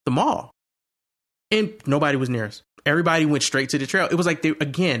the mall. And nobody was near us. Everybody went straight to the trail. It was like,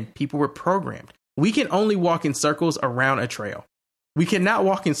 people were programmed. We can only walk in circles around a trail. We cannot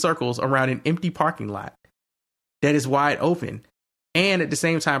walk in circles around an empty parking lot that is wide open and at the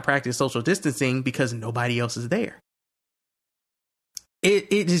same time practice social distancing because nobody else is there.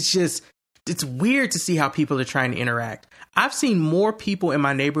 it is just, it's weird to see how people are trying to interact. I've seen more people in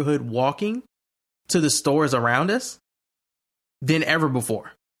my neighborhood walking to the stores around us than ever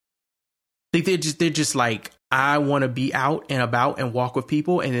before. They're just like, I want to be out and about and walk with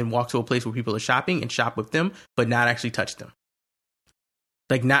people, and then walk to a place where people are shopping and shop with them, but not actually touch them.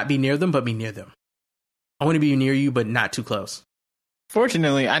 Like, not be near them, but be near them. I want to be near you, but not too close.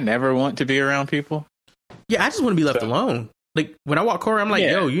 Fortunately, I never want to be around people. Yeah, I just want to be left alone. Like, when I walk Corey, I'm like,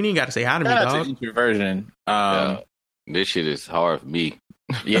 yo, you ain't got to say hi to me, dog. Introversion. This shit is hard for me.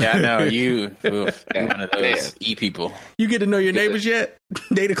 Yeah, I know. You one of those people. You get to know your neighbors yet?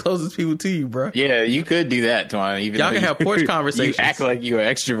 They the closest people to you, bro. Yeah, you could do that, Twan. Y'all can have porch conversations. You act like you're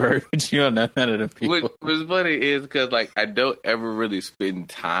an extrovert, but you don't know none of the people. What's funny is because, like, I don't ever really spend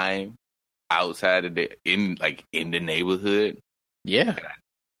time outside of in the neighborhood. Yeah. And I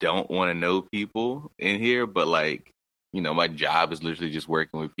don't want to know people in here, but, like, you know, my job is literally just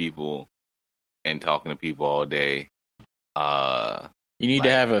working with people and talking to people all day. You need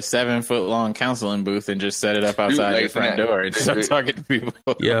to have a 7-foot-long counseling booth and just set it up outside your front door and start talking to people.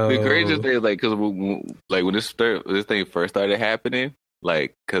 Yo. The craziest thing is, like, because when this thing first started happening,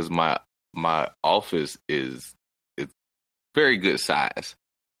 like, because my office is very good size,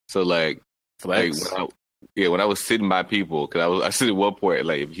 so like when I was sitting by people, because I sit at one point,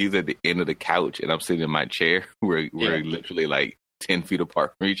 like, if he's at the end of the couch and I'm sitting in my chair, we're literally like 10 feet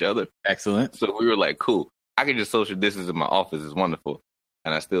apart from each other. Excellent. So we were like, cool. I can just social distance in my office. It's wonderful.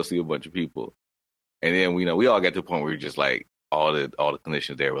 And I still see a bunch of people. And then, we all got to the point where we just like, all the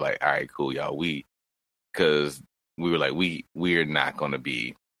clinicians there were like, all right, cool, y'all. Because we were like, we're not going to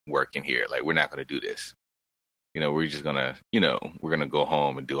be working here. Like, we're not going to do this. We're just going to, we're going to go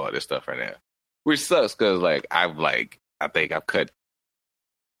home and do all this stuff right now. Which sucks because, like, I think I've cut,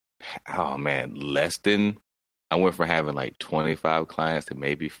 less than, I went from having like 25 clients to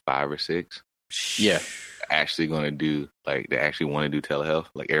maybe 5 or 6. Yeah. Actually going to do, like, they actually want to do telehealth.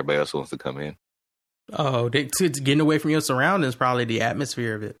 Like, everybody else wants to come in. Oh, it's getting away from your surroundings, probably the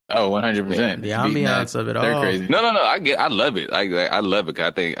atmosphere of it. Oh, 100%. The ambiance of it all. They're crazy. No. I love it. I love it.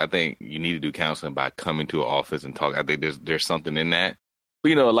 Cause I think you need to do counseling by coming to an office and talk. I think there's something in that.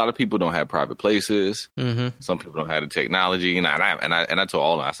 But, a lot of people don't have private places. Mm-hmm. Some people don't have the technology. And I told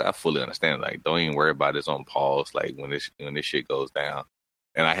all of them, I said, I fully understand. Like, don't even worry about this on pause. Like, when this shit goes down.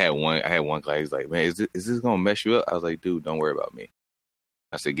 And I had one guy, he's like, man, is this going to mess you up? I was like, dude, don't worry about me.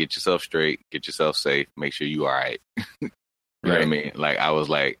 I said, get yourself straight, get yourself safe, make sure you all right. You know what I mean? Like, I was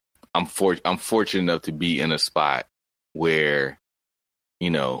like, I'm fortunate enough to be in a spot where,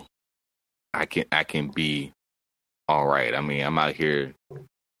 I can be all right. I mean, I'm out here,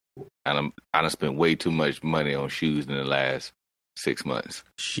 and I done spent way too much money on shoes in the last 6 months.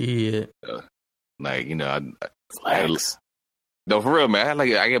 Shit. No, for real, man. I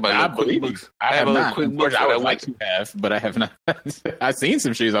get my little QuickBooks. I have not. I would like to have, but I have not. I've seen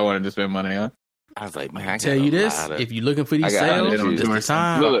some shoes I wanted to spend money on. I was like, man, I tell you this: if you're looking for these sales, it's the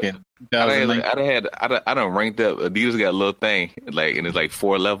time. Look, I done ranked up. Adidas got a little thing, like, and it's like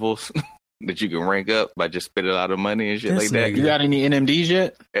 4 levels that you can rank up by just spending a lot of money and shit like that. You got any NMDs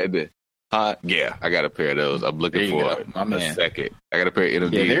yet? Yeah, I got a pair of those. I'm looking for a second. I got a pair of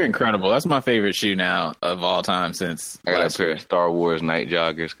NMDs. Yeah, they're incredible. That's my favorite shoe now of all time since. I got a pair of Star Wars night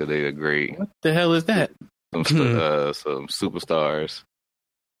joggers because they are great. What the hell is that? Some superstars.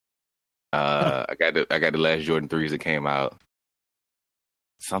 I got the last Jordan 3s that came out.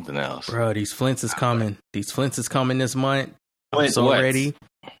 Something else, bro. These Flints is coming. These Flints is coming this month. I'm so ready.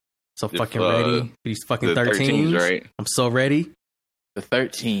 So fucking ready. These fucking 13s, right? I'm so ready. The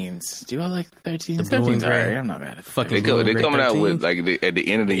 13s. Do I like the 13s? The 13s are. I'm not mad at fucking. They're coming out with, like, at the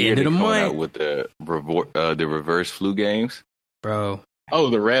end of the year. They're coming out with the reverse flu games, bro. Oh,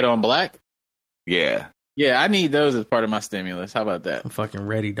 the red on black. Yeah. Yeah, I need those as part of my stimulus. How about that? I'm fucking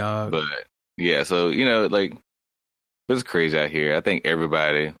ready, dog. But yeah, so like, it's crazy out here. I think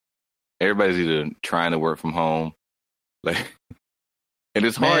everybody's either trying to work from home, like. And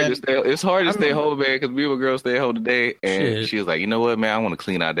it's hard to stay. It's hard to stay home, man, because me and my girl stay home today, and she was like, "You know what, man? I want to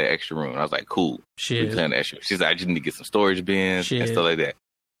clean out that extra room." And I was like, "Cool, we clean that extra." She's like, "I just need to get some storage bins and stuff like that."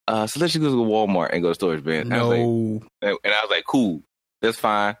 So let's just go to Walmart and go to storage bins. No, and I was like, "Cool, that's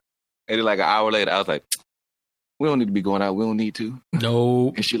fine." And then, like, an hour later, I was like, "We don't need to be going out. We don't need to."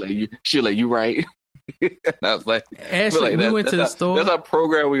 No. And she like, "You right." And I was like, Ashley, we went to the store. That's our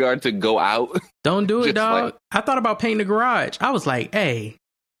program. We are to go out. Don't do it, dog. Like, I thought about painting the garage. I was like, hey,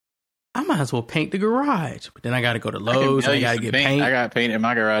 I might as well paint the garage. But then I got to go to Lowe's. I got to get paint. I got paint in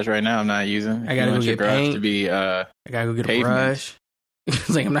my garage right now. I'm not using. I got to go get paint. To be, I got to go get a brush. It's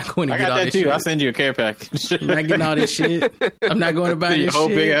like, I'm not going to I get got all that this too. shit. I'll send you a care package. I'm not getting all this shit. I'm not going to buy this whole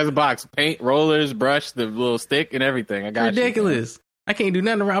shit. big ass box, paint, rollers, brush, the little stick, and everything. I got ridiculous. I can't do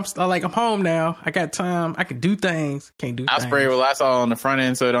nothing around. I'm home now. I got time. I can do things. Can't do. I'll things. spray with Lysol on the front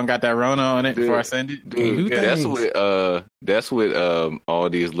end so it don't got that Rona on it before I send it. Dude, that's with all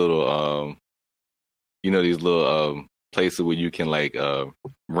these little these little places where you can like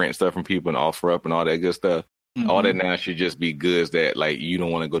rent stuff from people and offer up and all that good stuff. Mm-hmm. All that now should just be goods that like you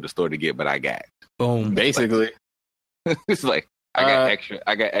don't want to go to the store to get, but I got. Boom. Basically, it's like I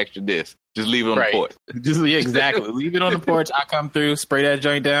got extra this. Just leave it on the porch. Exactly. Leave it on the porch. I come through, spray that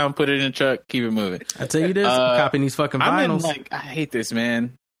joint down, put it in the truck, keep it moving. I tell you this, I'm copping these fucking vinyls. I hate this,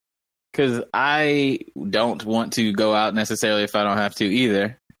 man, because I don't want to go out necessarily if I don't have to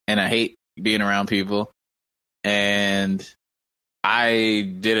either, and I hate being around people. And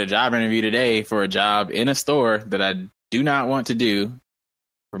I did a job interview today for a job in a store that I do not want to do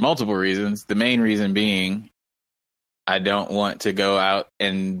for multiple reasons. The main reason being I don't want to go out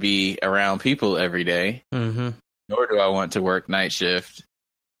and be around people every day, nor do I want to work night shift,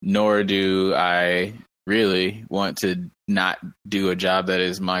 nor do I really want to not do a job that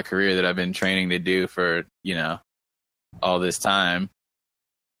is my career that I've been training to do for, all this time.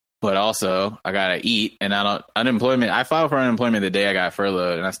 But also, I gotta eat, and I filed for unemployment the day I got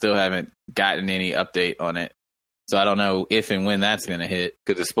furloughed, and I still haven't gotten any update on it. So I don't know if and when that's gonna hit.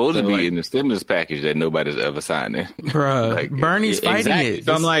 Because it's supposed to be in the stimulus package that nobody's ever signed in. Bruh, like, Bernie's fighting it.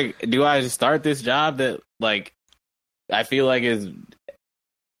 So I'm like, do I start this job that like I feel like is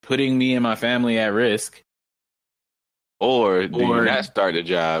putting me and my family at risk? Or do you not start a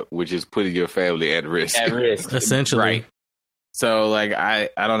job which is putting your family at risk? At risk. Essentially. Right. So, like, I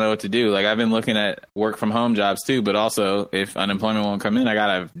don't know what to do. Like, I've been looking at work from home jobs, too. But also, if unemployment won't come in, I got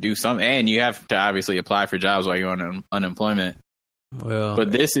to do something. And you have to obviously apply for jobs while you're on unemployment. Well,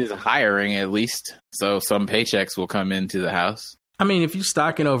 but this is hiring, at least. So, some paychecks will come into the house. I mean, if you're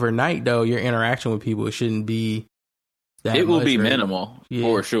stocking overnight, though, your interaction with people shouldn't be that It will much, be right? minimal,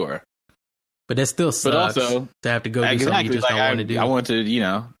 for sure. But that still sucks. But also, to have to go do something you just don't want to do. I want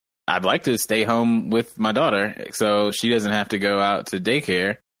to, I'd like to stay home with my daughter so she doesn't have to go out to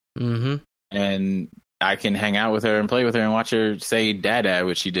daycare. Mm-hmm. And I can hang out with her and play with her and watch her say dada,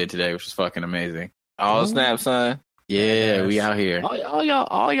 which she did today, which is fucking amazing. Oh, snap, son. Yeah, we out here. All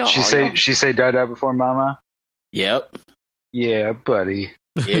y'all. She say dada before mama? Yep. Yeah, buddy.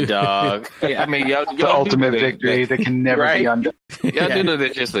 Yeah, dog. I mean, y'all the ultimate victory that can never be undone. Y'all do know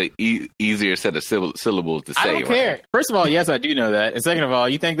that's just an easier set of syllables to say. I don't care. First of all, yes, I do know that. And second of all,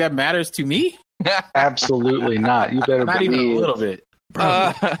 you think that matters to me? Absolutely not. You better not even a little bit.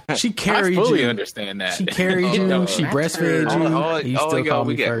 Bro, she carried you. I fully understand that. She carried you. She breastfed you. You still call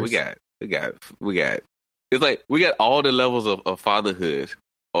me first. We got. It's like we got all the levels of fatherhood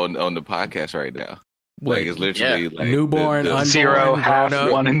on the podcast right now. Like it's literally like newborn, the 0, half,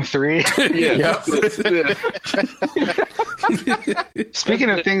 1, and 3. Yeah.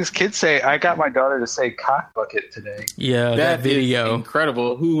 Speaking of things kids say, I got my daughter to say cock bucket today. Yeah, that video,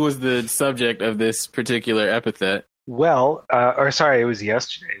 incredible. Who was the subject of this particular epithet? Well, it was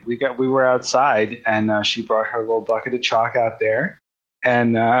yesterday. We were outside, and she brought her little bucket of chalk out there,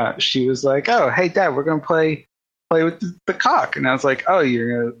 and she was like, "Oh, hey, Dad, we're gonna play with the cock." And I was like, "Oh,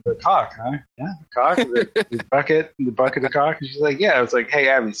 you're the cock, huh?" "Yeah, the cock, the bucket of cock." And she's like, "Yeah." I was like, "Hey,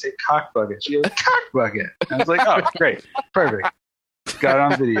 Abby, say cock bucket." She was like, "Cock bucket." And I was like, "Oh, great, perfect." Got it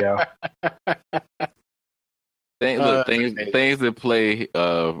on video. Things that play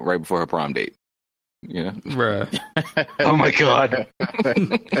right before her prom date. Yeah, bruh. Oh my god.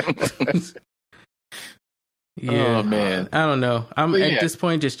 Yeah. Oh man, I don't know. I'm at this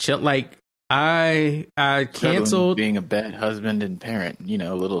point just chill. Like I canceled being a bad husband and parent.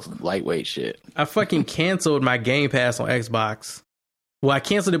 A little lightweight shit. I fucking canceled my Game Pass on Xbox. Well, I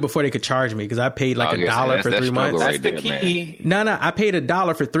canceled it before they could charge me because I paid like $1 for 3 months. That's the key. No, I paid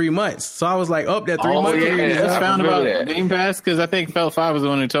 $1 for 3 months. So I was like, that 3 months. Yeah, I found about Game Pass because I think Felt 5 was the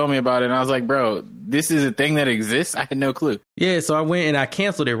one who told me about it, and I was like, bro, this is a thing that exists. I had no clue. Yeah, so I went and I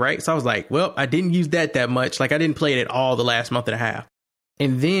canceled it, right? So I was like, well, I didn't use that much. Like I didn't play it at all the last month and a half,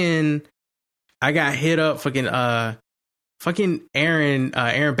 and then I got hit up. Fucking Aaron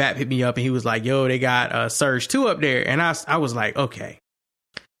Bat hit me up, and he was like, yo, they got Surge 2 up there, and I was like, okay.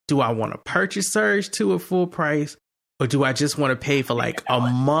 Do I want to purchase Surge 2 at full price, or do I just want to pay for like a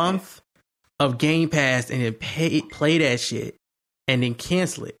month of Game Pass and then play that shit and then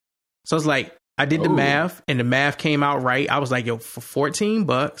cancel it? So it's like I did the math, and the math came out right. I was like, yo, for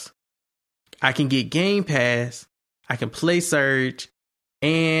 $14, I can get Game Pass, I can play Surge,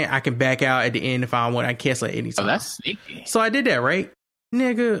 and I can back out at the end if I want. I cancel at any time. Oh, that's sneaky. So I did that, right?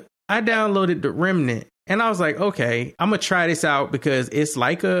 Nigga, I downloaded The Remnant and I was like, okay, I'm gonna try this out because it's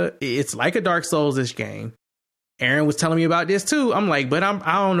like a Dark Souls-ish game. Aaron was telling me about this too. I'm like, but I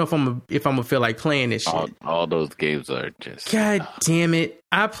don't know if I'm gonna feel like playing this shit. All those games are just God damn it.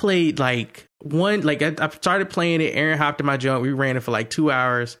 I played I started playing it. Aaron hopped in my junk. We ran it for like 2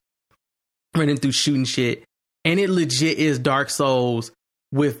 hours, running through shooting shit. And it legit is Dark Souls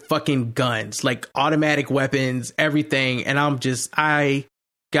with fucking guns, like automatic weapons, everything. And I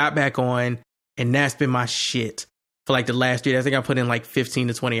got back on, and that's been my shit for like the last year. I think I put in like 15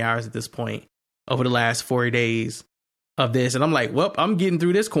 to 20 hours at this point over the last 40 days of this. And I'm like, well, I'm getting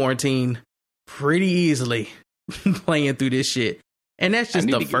through this quarantine pretty easily playing through this shit. And that's just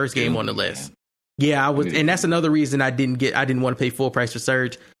the first game on the list. Man. Yeah, I was, and that's another reason I didn't want to pay full price for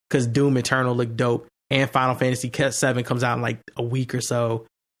Surge, because Doom Eternal looked dope, and Final Fantasy VII comes out in like a week or so.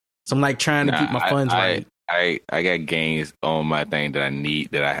 So I'm like trying to keep my funds right. I got games on my thing that I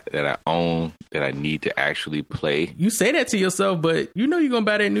need, that I own, that I need to actually play. You say that to yourself, but you know you're gonna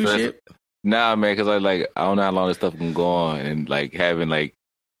buy that new shit. Nah, man, because I don't know how long this stuff can go on, and like having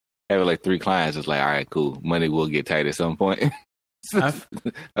 3 clients is like, all right, cool, money will get tight at some point. I'll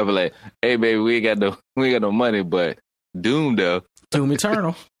be like, hey, baby, we ain't got no money, but Doom though. Doom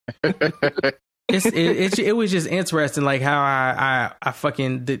Eternal. It was just interesting, like how I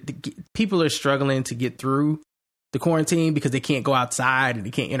fucking the people are struggling to get through the quarantine because they can't go outside and they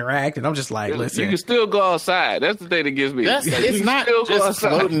can't interact, and I'm just like, listen, you can still go outside. That's the thing that gives me. It's not just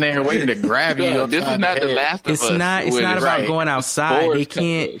floating there waiting to grab you. This is not the Last of Us. It's not about going outside. They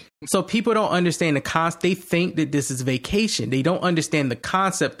can't. So people don't understand the They think that this is vacation. They don't understand the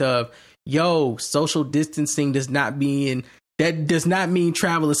concept of social distancing does not mean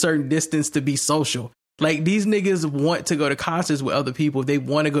travel a certain distance to be social. Like, these niggas want to go to concerts with other people. They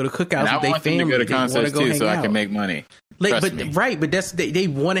want to go to cookouts with their family. I want them to go to concerts too, so I can make money. But that's they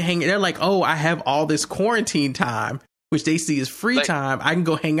want to hang. They're like, oh, I have all this quarantine time, which they see as free time. I can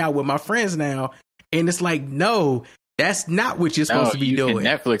go hang out with my friends now, and it's like, no, that's not what you're supposed to be doing.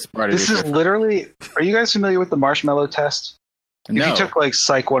 Netflix part of this is literally. Are you guys familiar with the marshmallow test? No. If you took like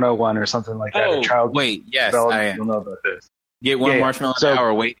Psych 101 or something like that, or child. Wait, yes, I am. You'll know about this. Get one marshmallow an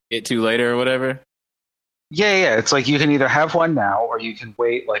hour, wait, get 2 later or whatever. Yeah. It's like you can either have one now, or you can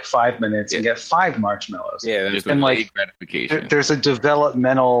wait like 5 minutes and get 5 marshmallows. Yeah, there's gratification. There's a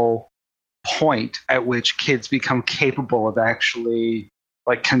developmental point at which kids become capable of actually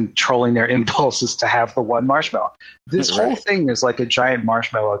like controlling their impulses to have the one marshmallow. This whole thing is like a giant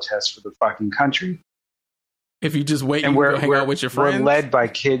marshmallow test for the fucking country. If you just wait and go hang out with your friends, we're led by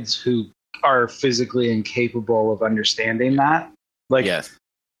kids who are physically incapable of understanding that. Like, yes.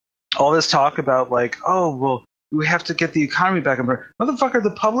 All this talk about like, oh, well, we have to get the economy back on track. Motherfucker,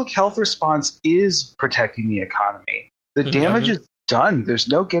 the public health response is protecting the economy. The damage is done. There's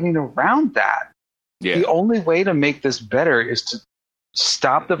no getting around that. Yeah. The only way to make this better is to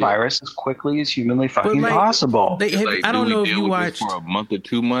stop the virus as quickly as humanly fucking possible. I don't know if you watched for a month or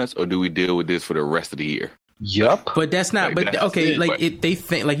 2 months, or do we deal with this for the rest of the year? Yup. But that's not. But okay, they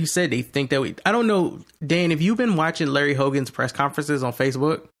think, like you said, they think that I don't know, Dan. Have you been watching Larry Hogan's press conferences on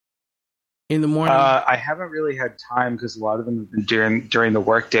Facebook in the morning? I haven't really had time because a lot of them have been during the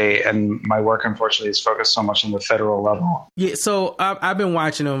workday, and my work unfortunately is focused so much on the federal level. Yeah, so I've been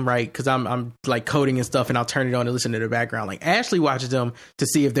watching them, right? Because I'm like coding and stuff, and I'll turn it on and listen to the background. Like, Ashley watches them to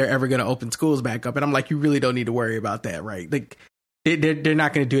see if they're ever going to open schools back up, and I'm like, you really don't need to worry about that, right? Like, they're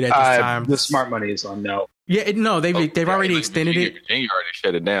not going to do that this time. The smart money is on no. Yeah, they've already extended it. Virginia already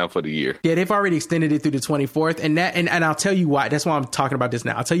shut it down for the year. Yeah, they've already extended it through the 24th, and I'll tell you why. That's why I'm talking about this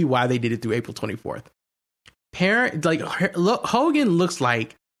now. I'll tell you why they did it through April 24th. Hogan looks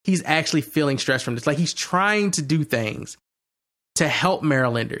like he's actually feeling stress from this. Like, he's trying to do things to help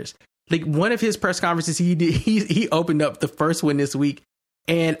Marylanders. Like, one of his press conferences he opened up the first one this week,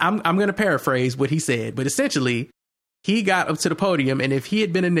 and I'm going to paraphrase what he said, but essentially he got up to the podium, and if he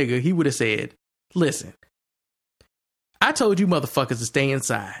had been a nigga, he would have said, "Listen, I told you motherfuckers to stay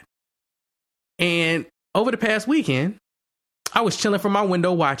inside. And over the past weekend, I was chilling from my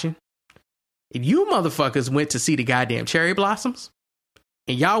window watching. And you motherfuckers went to see the goddamn cherry blossoms.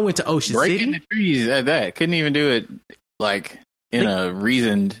 And y'all went to Ocean City. Breaking the trees at that. Couldn't even do it, like, in a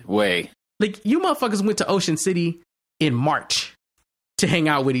reasoned way. Like, you motherfuckers went to Ocean City in March to hang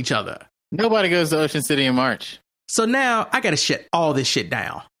out with each other. Nobody goes to Ocean City in March. So now I got to shut all this shit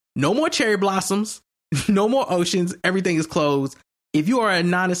down. No more cherry blossoms. No more oceans. Everything is closed. If you are a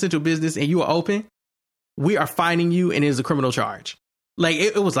non-essential business and you are open, we are fining you, and it is a criminal charge. Like,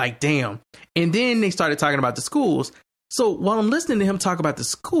 it was like, damn. And then they started talking about the schools. So while I'm listening to him talk about the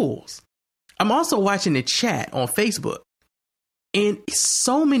schools, I'm also watching the chat on Facebook. And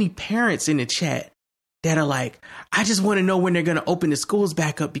so many parents in the chat that are like, I just want to know when they're going to open the schools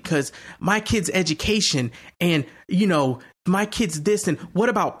back up because my kid's education and, you know, my kid's this and what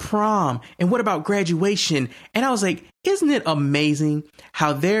about prom and what about graduation? And I was like, isn't it amazing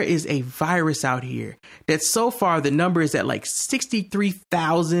how there is a virus out here that so far the number is that like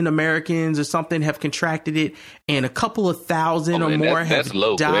 63,000 Americans or something have contracted it and a couple of thousand or more have that's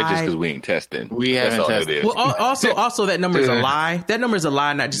low. died. That's just because we ain't testing. We haven't tested. Well, also that number is a lie. That number is a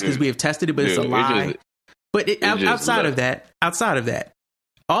lie, not just because we have tested it, but it's a lie. But outside of that,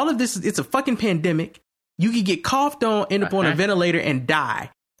 all of this, it's a fucking pandemic. You could get coughed on, end up on a ventilator and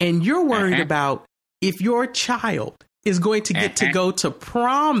die. And you're worried about if your child is going to get to go to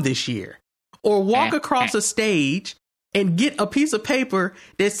prom this year or walk across a stage and get a piece of paper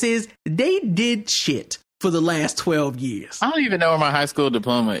that says they did shit for the last 12 years. I don't even know where my high school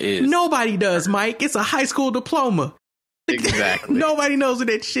diploma is. Nobody does, Mike. It's a high school diploma. Exactly. Nobody knows what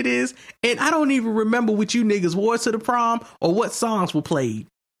that shit is. And I don't even remember what you niggas wore to the prom or what songs were played.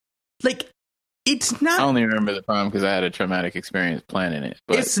 Like, it's not. I only remember the prom because I had a traumatic experience planning it.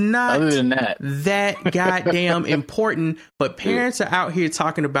 But it's not other than that goddamn important. But parents are out here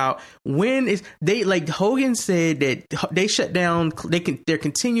talking about when is they, like Hogan said that they shut down. They're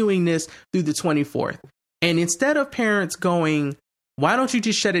continuing this through the 24th. And instead of parents going, why don't you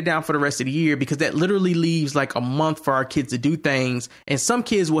just shut it down for the rest of the year? Because that literally leaves like a month for our kids to do things. And some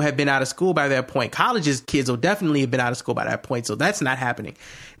kids will have been out of school by that point. College's kids will definitely have been out of school by that point. So that's not happening.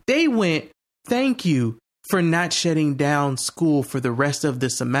 They went, thank you for not shutting down school for the rest of the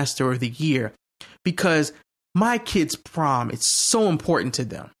semester or the year. Because my kids' prom is so important to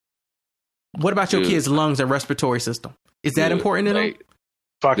them. What about your kids' lungs and respiratory system? Is that important to them?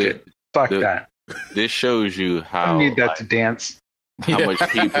 Fuck it. Fuck that. This shows you how I need that to dance. How much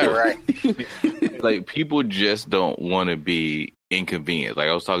people like people just don't want to be inconvenienced. Like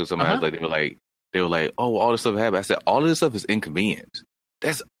I was talking to somebody else, like they were like, oh, all this stuff happened. I said, all of this stuff is inconvenience.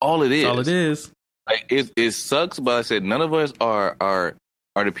 That's all it is. All it is. Like it sucks, but I said none of us are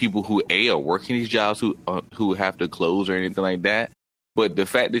the people who are working these jobs who have to close or anything like that. But the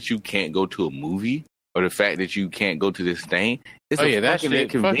fact that you can't go to a movie or the fact that you can't go to this thing, it's that shit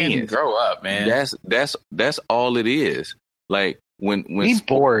inconvenience. Fucking grow up, man. That's all it is. Like when be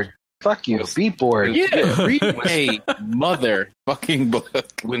bored. Fuck you. Be bored. Yeah, read a motherfucking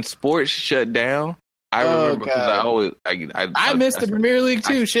book. When sports shut down, I remember because I missed the Premier League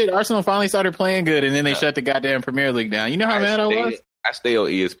too. Shit, Arsenal finally started playing good, and then they shut the goddamn Premier League down. You know how mad I was? I stay on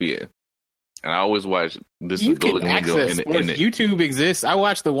ESPN, and I always watch this. You can access sports. YouTube exists. I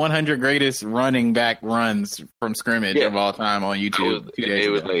watched the 100 greatest running back runs from scrimmage of all time on YouTube.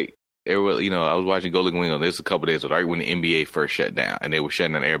 I was watching Golden Wing on this a couple days ago, right when the NBA first shut down, and they were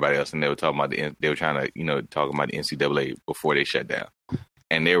shutting down everybody else, and they were talking about they were trying to talking about the NCAA before they shut down,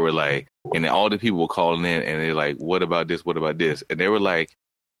 and they were like, and then all the people were calling in, and they're like, what about this? What about this? And they were like,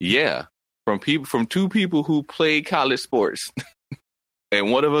 yeah, from two people who played college sports,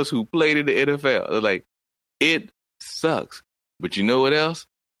 and one of us who played in the NFL. They're like, it sucks, but you know what else?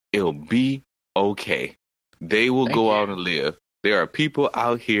 It'll be okay. They will go out and live. There are people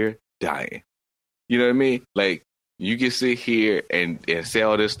out here dying. You know what I mean? Like, you can sit here and say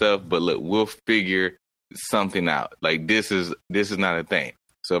all this stuff, but look, we'll figure something out. Like, this is not a thing.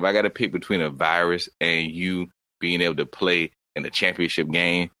 So if I got to pick between a virus and you being able to play in the championship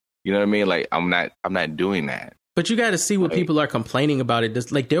game, you know what I mean? Like, I'm not doing that. But you got to see what people are complaining about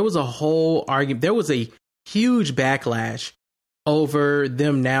it. Like, there was a whole argument. There was a huge backlash over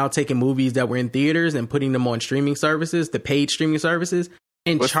them now taking movies that were in theaters and putting them on streaming services, the paid streaming services,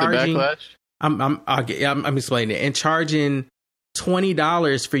 and What's charging. The backlash? I'm explaining it, and charging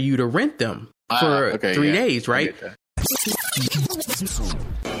 $20 for you to rent them for 3 days, right?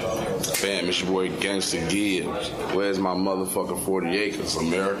 Fam, it's your boy Gangsta Gibbs. Where's my motherfucking 40 acres,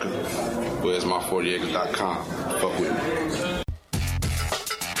 America? Where's my 40acres.com? Fuck with me.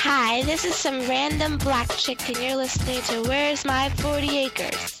 Hi, this is some random black chick, and you're listening to Where's My 40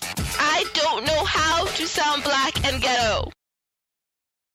 Acres. I don't know how to sound black and ghetto.